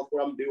comfier with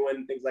what I'm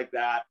doing, things like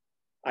that.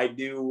 I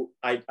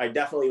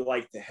definitely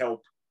like to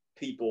help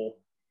people.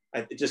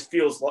 It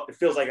feels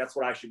like that's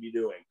what I should be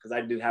doing because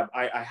I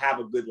have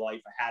a good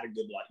life. I had a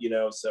good life,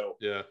 so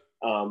yeah.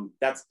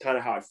 That's kind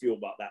of how I feel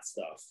about that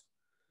stuff.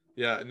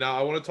 Yeah. Now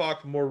I want to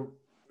talk more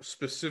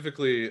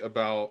specifically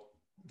about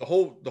the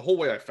whole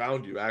way I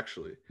found you.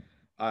 Actually,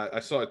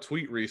 I saw a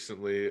tweet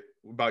recently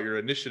about your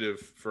initiative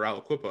for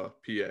Aliquippa,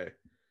 PA.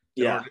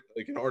 In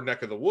our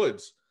neck of the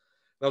woods.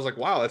 And I was like,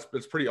 wow,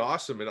 that's pretty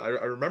awesome. And I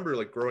remember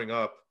like growing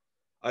up,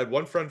 I had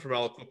one friend from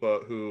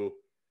Aliquippa who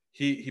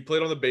he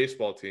played on the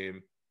baseball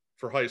team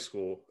for high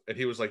school. And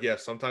he was like, yeah,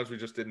 sometimes we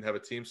just didn't have a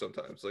team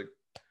sometimes. Like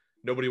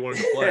nobody wanted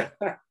to play.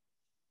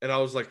 And I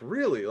was like,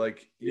 really?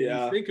 Like you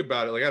think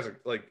about it,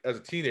 as a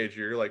teenager,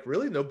 you're like,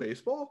 really? No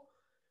baseball?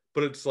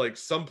 But it's like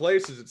some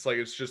places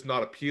it's just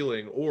not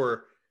appealing,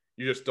 or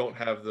you just don't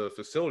have the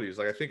facilities.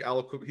 Like I think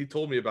Aliquippa, he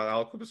told me about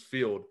Aliquippa's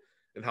field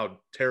and how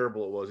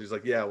terrible it was. He's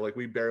like, yeah, like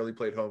we barely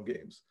played home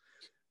games.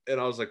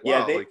 And I was like,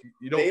 wow, you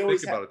don't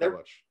think about it that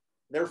much.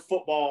 They're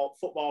football,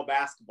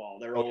 basketball.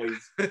 They're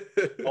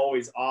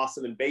always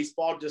awesome. And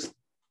baseball I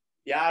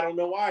don't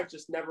know why. It's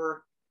just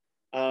never,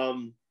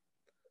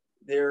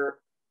 they're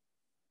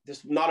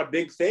just not a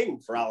big thing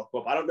for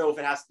Aliquippa. I don't know if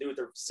it has to do with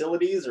their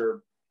facilities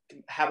or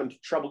having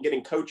trouble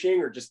getting coaching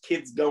or just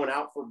kids going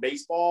out for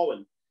baseball.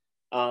 And,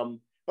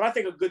 but I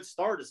think a good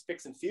start is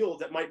fixing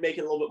fields that might make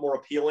it a little bit more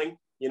appealing.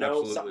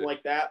 Absolutely. Something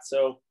like that.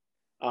 So,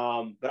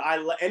 but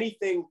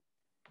anything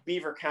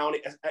Beaver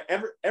County,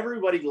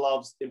 everybody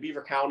loves in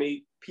Beaver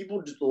County.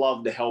 People just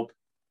love to help,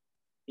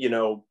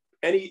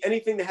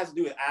 anything that has to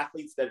do with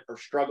athletes that are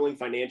struggling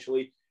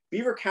financially.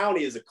 Beaver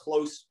County is a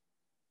close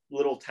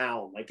little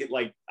town. Like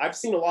I've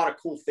seen a lot of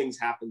cool things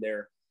happen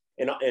there,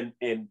 and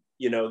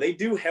they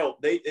do help.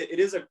 It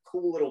is a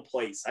cool little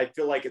place. I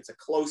feel like it's a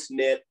close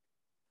knit.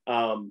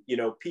 Our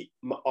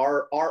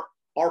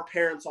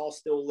parents all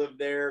still live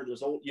there.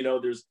 There's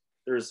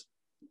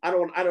I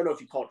don't know if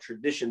you call it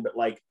tradition, but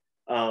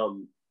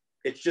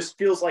it just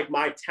feels like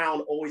my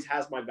town always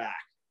has my back.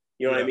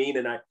 You know what I mean?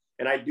 And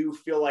I do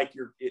feel like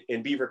you're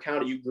in Beaver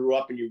County, you grew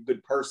up and you're a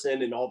good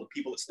person, and all the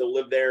people that still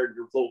live there,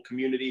 your little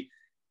community.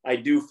 I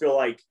do feel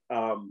like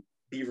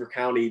Beaver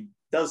County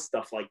does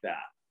stuff like that.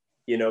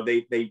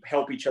 They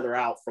help each other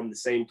out from the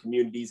same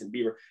communities in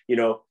Beaver.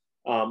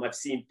 I've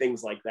seen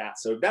things like that.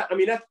 So that's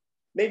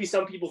maybe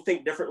some people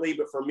think differently,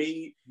 but for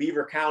me,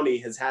 Beaver County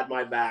has had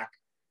my back.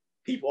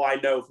 People I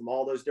know from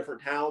all those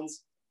different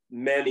towns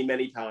many,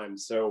 many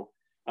times. So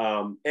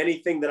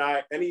any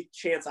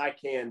chance I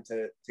can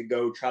to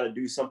go try to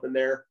do something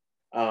there,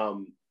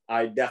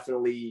 I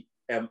definitely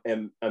am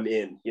in.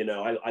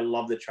 I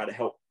love to try to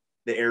help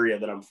the area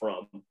that I'm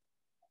from.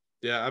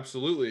 Yeah,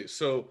 absolutely.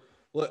 So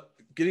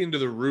getting into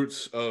the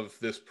roots of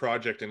this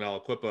project in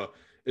Aliquippa,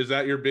 is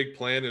that your big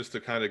plan, is to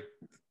kind of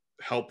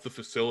help the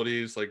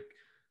facilities, like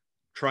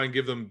try and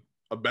give them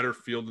a better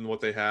field than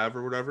what they have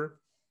or whatever?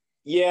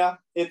 Yeah,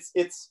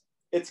 it's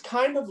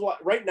kind of like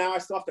right now I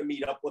still have to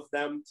meet up with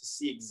them to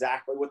see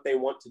exactly what they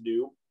want to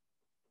do.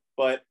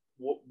 But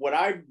what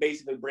I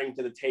basically bring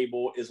to the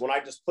table is when I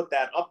just put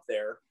that up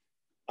there,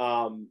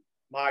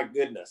 my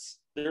goodness,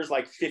 there's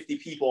like 50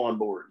 people on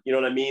board, you know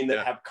what I mean?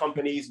 That have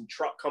companies and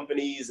truck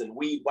companies and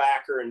weed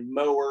whacker and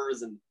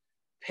mowers and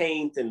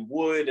paint and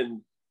wood.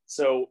 And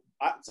so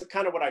it's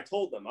kind of what I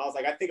told them. I was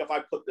like, I think if I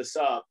put this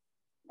up,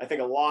 I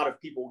think a lot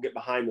of people will get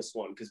behind this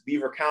one because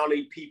Beaver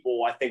County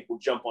people, I think, will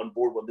jump on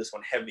board with this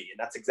one heavy. And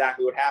that's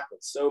exactly what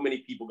happened. So many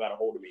people got a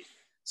hold of me.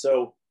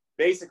 So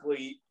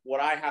basically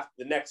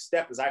the next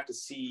step is I have to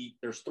see,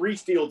 there's 3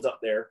 fields up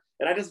there,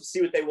 and I just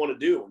see what they want to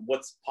do and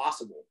what's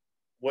possible,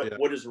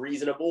 what is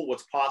reasonable,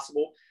 what's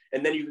possible.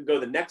 And then you can go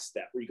the next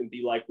step where you can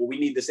be like, well, we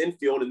need this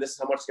infield and this is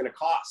how much it's going to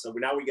cost. So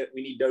now we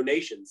need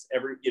donations.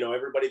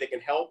 Everybody that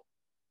can help,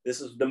 this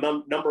is the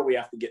number we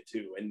have to get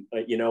to. And,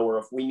 or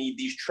if we need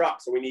these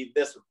trucks or we need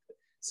this.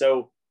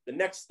 So the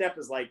next step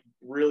is like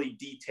really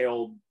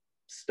detailed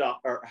stuff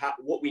or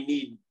what we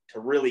need to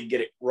really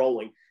get it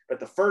rolling. But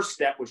the first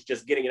step was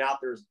just getting it out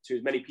there to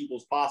as many people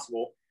as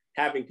possible,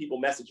 having people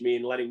message me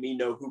and letting me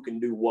know who can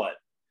do what.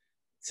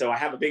 So I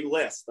have a big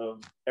list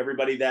of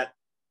everybody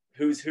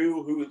who's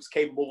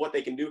capable of what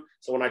they can do.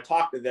 So when I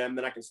talk to them,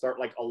 then I can start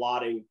like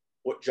allotting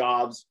what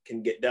jobs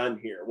can get done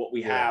here, what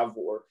we have,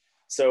 or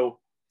so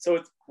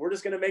So we're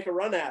just going to make a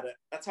run at it.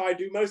 That's how I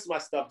do most of my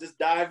stuff. Just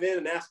dive in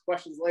and ask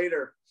questions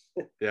later.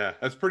 Yeah,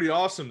 that's pretty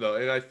awesome though.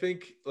 And I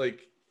think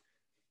like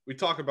we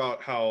talk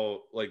about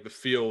how like the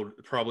field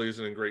probably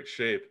isn't in great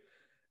shape.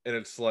 And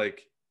it's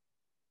like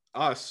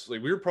us,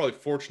 like we were probably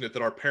fortunate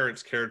that our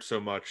parents cared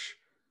so much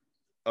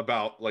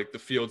about like the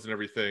fields and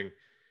everything.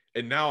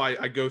 And now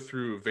I go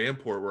through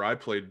Vanport where I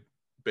played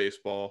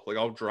baseball. Like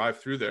I'll drive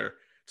through there.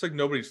 It's like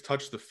nobody's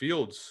touched the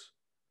fields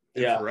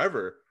in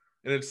forever.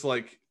 And it's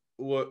like,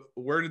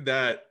 where did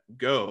that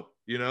go?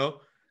 You know?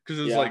 Because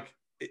it's like,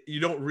 you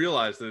don't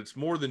realize that it's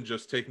more than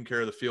just taking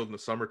care of the field in the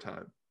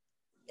summertime.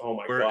 Oh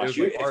my gosh. If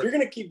you're going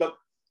to keep a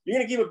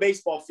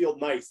baseball field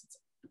nice,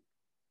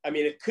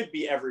 it could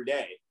be every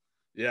day.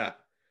 Yeah.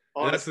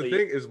 Honestly. And that's the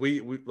thing is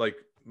we like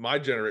my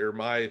generator,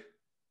 my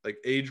like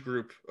age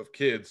group of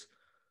kids,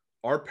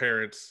 our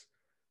parents,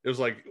 it was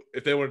like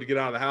if they wanted to get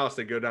out of the house,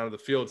 they go down to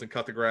the fields and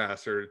cut the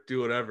grass or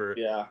do whatever.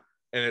 Yeah.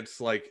 And it's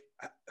like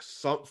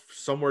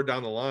somewhere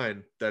down the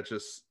line that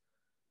just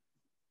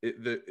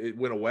it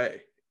went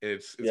away.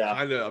 It's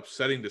kind of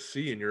upsetting to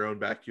see in your own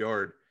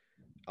backyard.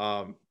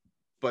 But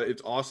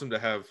it's awesome to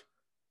have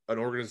an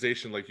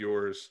organization like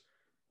yours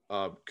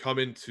come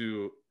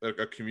into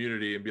a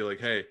community and be like,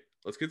 hey,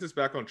 let's get this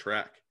back on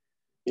track.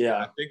 Yeah.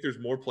 And I think there's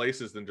more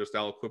places than just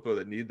Aliquippa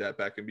that need that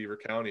back in Beaver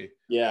County.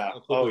 Yeah.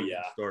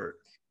 Start.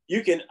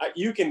 You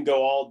can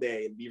go all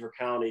day in Beaver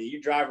County.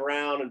 You drive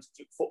around in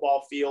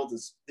football fields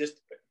and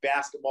just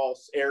basketball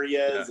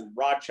areas and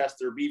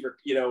Rochester, Beaver,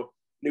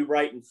 New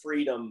Brighton,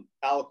 Freedom,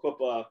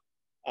 Aliquippa.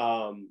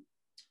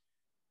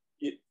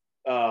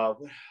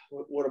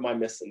 What am I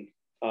missing?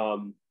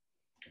 But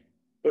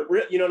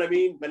you know what I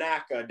mean?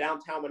 Monaca,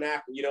 downtown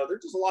Monaca,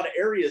 there's just a lot of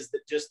areas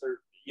that just are,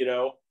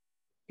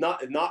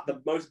 not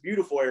the most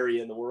beautiful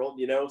area in the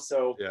world,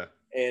 so,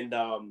 and,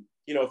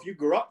 if you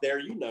grew up there,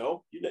 you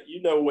know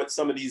what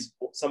some of these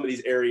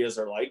areas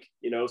are like,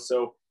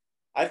 so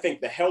I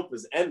think the help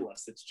is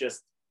endless. It's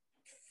just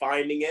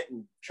finding it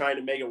and trying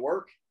to make it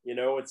work.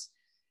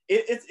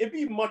 It'd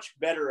be much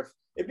better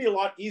it'd be a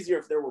lot easier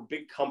if there were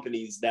big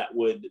companies that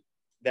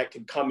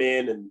could come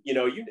in and,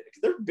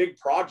 they're big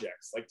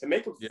projects, like to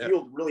make a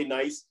field really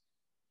nice.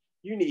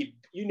 You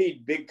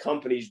need big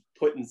companies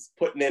putting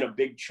in a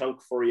big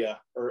chunk for you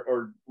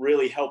or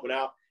really helping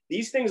out.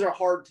 These things are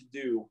hard to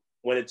do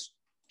when it's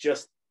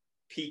just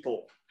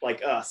people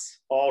like us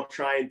all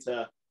trying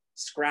to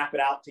scrap it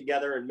out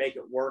together and make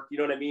it work. You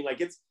know what I mean?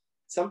 Like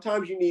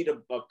sometimes you need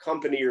a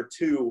company or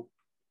two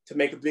to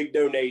make a big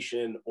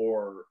donation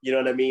or, you know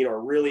what I mean?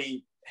 Or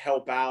really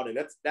help out. And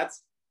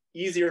that's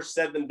easier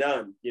said than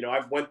done.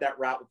 I've went that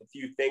route with a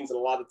few things, and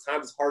a lot of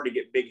times it's hard to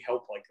get big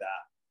help like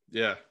that.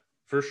 Yeah,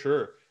 for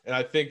sure. And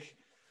I think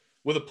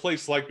with a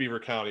place like Beaver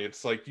County,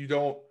 it's like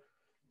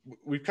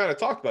we've kind of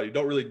talked about it. You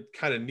don't really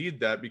kind of need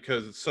that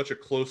because it's such a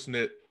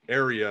close-knit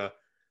area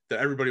that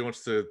everybody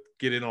wants to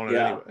get in on it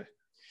anyway.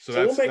 So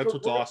that's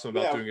what's awesome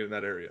about doing it in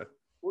that area.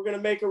 We're going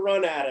to make a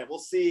run at it. We'll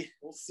see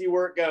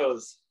where it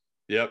goes.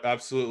 Yep,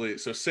 absolutely.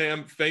 So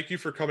Sam, thank you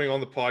for coming on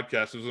the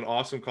podcast. It was an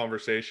awesome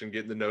conversation,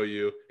 getting to know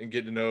you and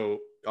getting to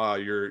know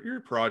your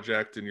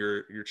project and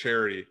your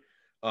charity.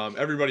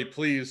 Everybody,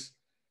 please,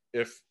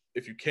 if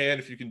you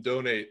can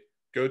donate,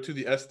 go to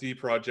the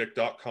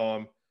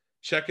sdproject.com,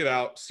 check it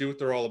out, see what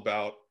they're all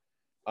about.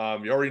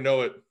 You already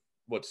know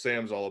what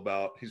Sam's all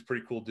about. He's a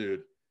pretty cool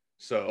dude.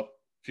 So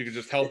if you could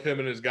just help him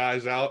and his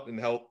guys out and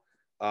help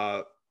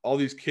all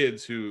these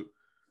kids who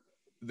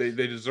they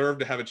deserve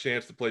to have a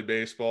chance to play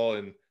baseball,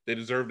 and they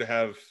deserve to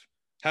have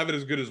it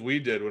as good as we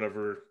did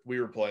whenever we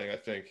were playing. I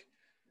think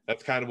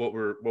that's kind of what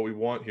we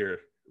want here,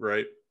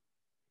 right?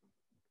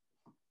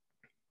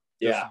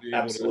 Yeah,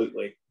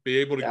 absolutely. Be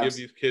able to give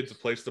these kids a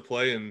place to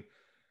play and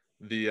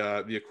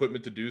the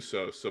equipment to do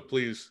so. So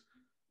please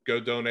go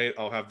donate.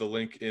 I'll have the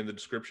link in the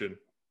description.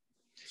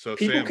 So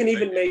people can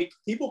even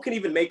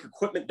make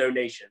equipment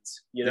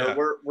donations.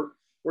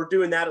 We're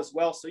doing that as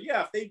well. So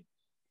yeah, if they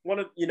want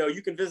to,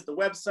 you can visit the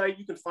website.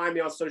 You can find me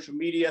on social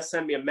media.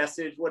 Send me a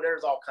message.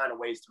 There's all kind of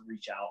ways to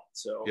reach out.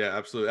 So yeah,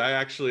 absolutely.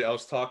 I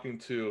was talking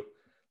to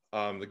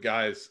the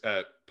guys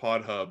at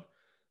Pod Hub.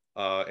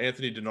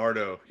 Anthony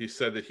DiNardo. He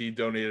said that he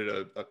donated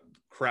a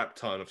crap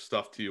ton of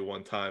stuff to you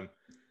one time.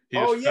 He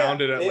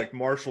found it at like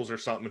Marshall's or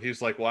something. And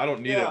he's like, well, I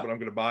don't need it, but I'm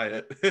going to buy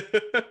it.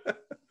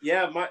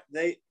 Yeah.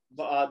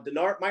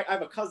 DiNardo, I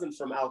have a cousin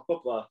from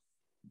Aliquippa,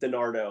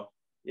 DiNardo.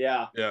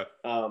 Yeah. Yeah.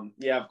 I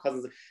have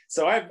cousins.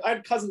 So I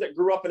had cousins that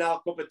grew up in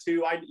Aliquippa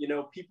too.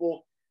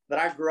 People that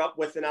I grew up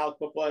with in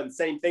Aliquippa, and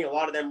same thing. A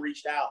lot of them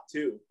reached out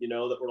too,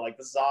 that were like,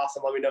 this is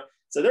awesome. Let me know.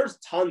 So there's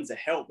tons of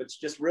help. It's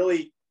just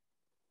really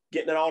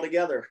getting it all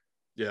together.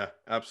 Yeah,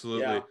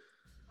 absolutely. Yeah.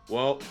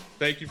 Well,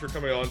 thank you for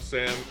coming on,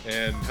 Sam,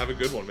 and have a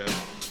good one, man.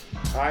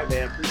 All right,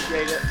 man.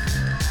 Appreciate it.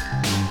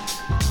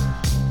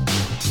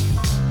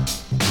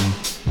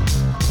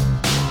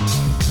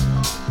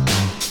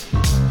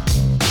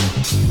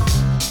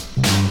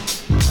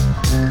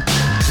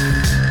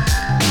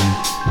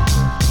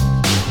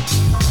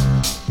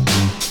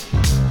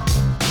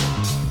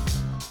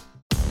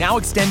 Now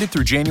extended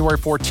through January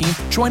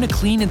 14th, join a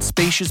clean and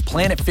spacious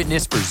Planet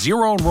Fitness for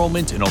zero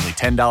enrollment and only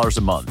 $10 a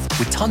month.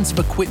 With tons of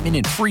equipment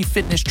and free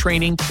fitness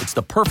training, it's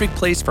the perfect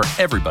place for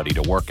everybody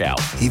to work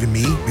out. Even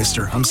me,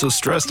 Mr. I'm so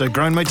stressed I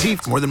grind my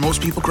teeth more than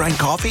most people grind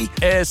coffee?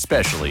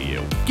 Especially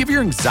you. Give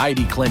your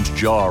anxiety-clenched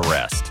jaw a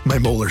rest. My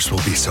molars will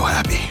be so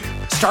happy.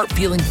 Start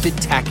feeling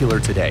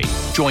fit-tacular today.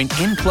 Join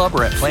in club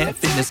or at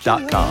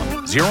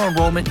planetfitness.com. Zero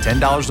enrollment,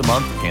 $10 a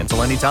month,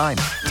 cancel anytime.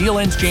 Deal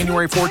ends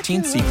January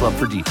 14th. See club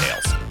for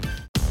details.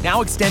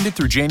 Now extended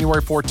through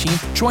January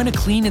 14th, join a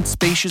clean and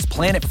spacious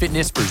Planet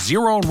Fitness for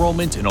zero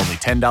enrollment and only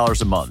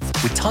 $10 a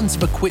month. With tons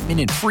of equipment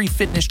and free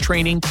fitness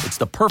training, it's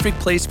the perfect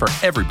place for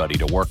everybody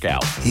to work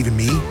out. Even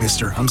me,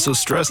 Mr. I'm so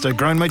stressed I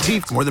grind my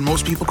teeth more than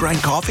most people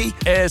grind coffee?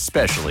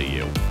 Especially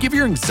you. Give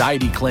your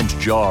anxiety-clenched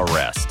jaw a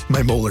rest.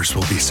 My molars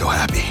will be so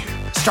happy.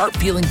 Start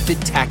feeling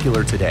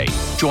fit-tacular today.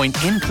 Join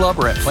in club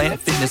or at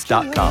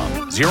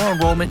planetfitness.com. Zero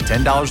enrollment,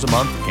 $10 a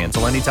month,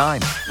 cancel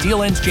anytime.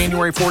 Deal ends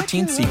January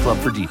 14th. See club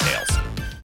for details.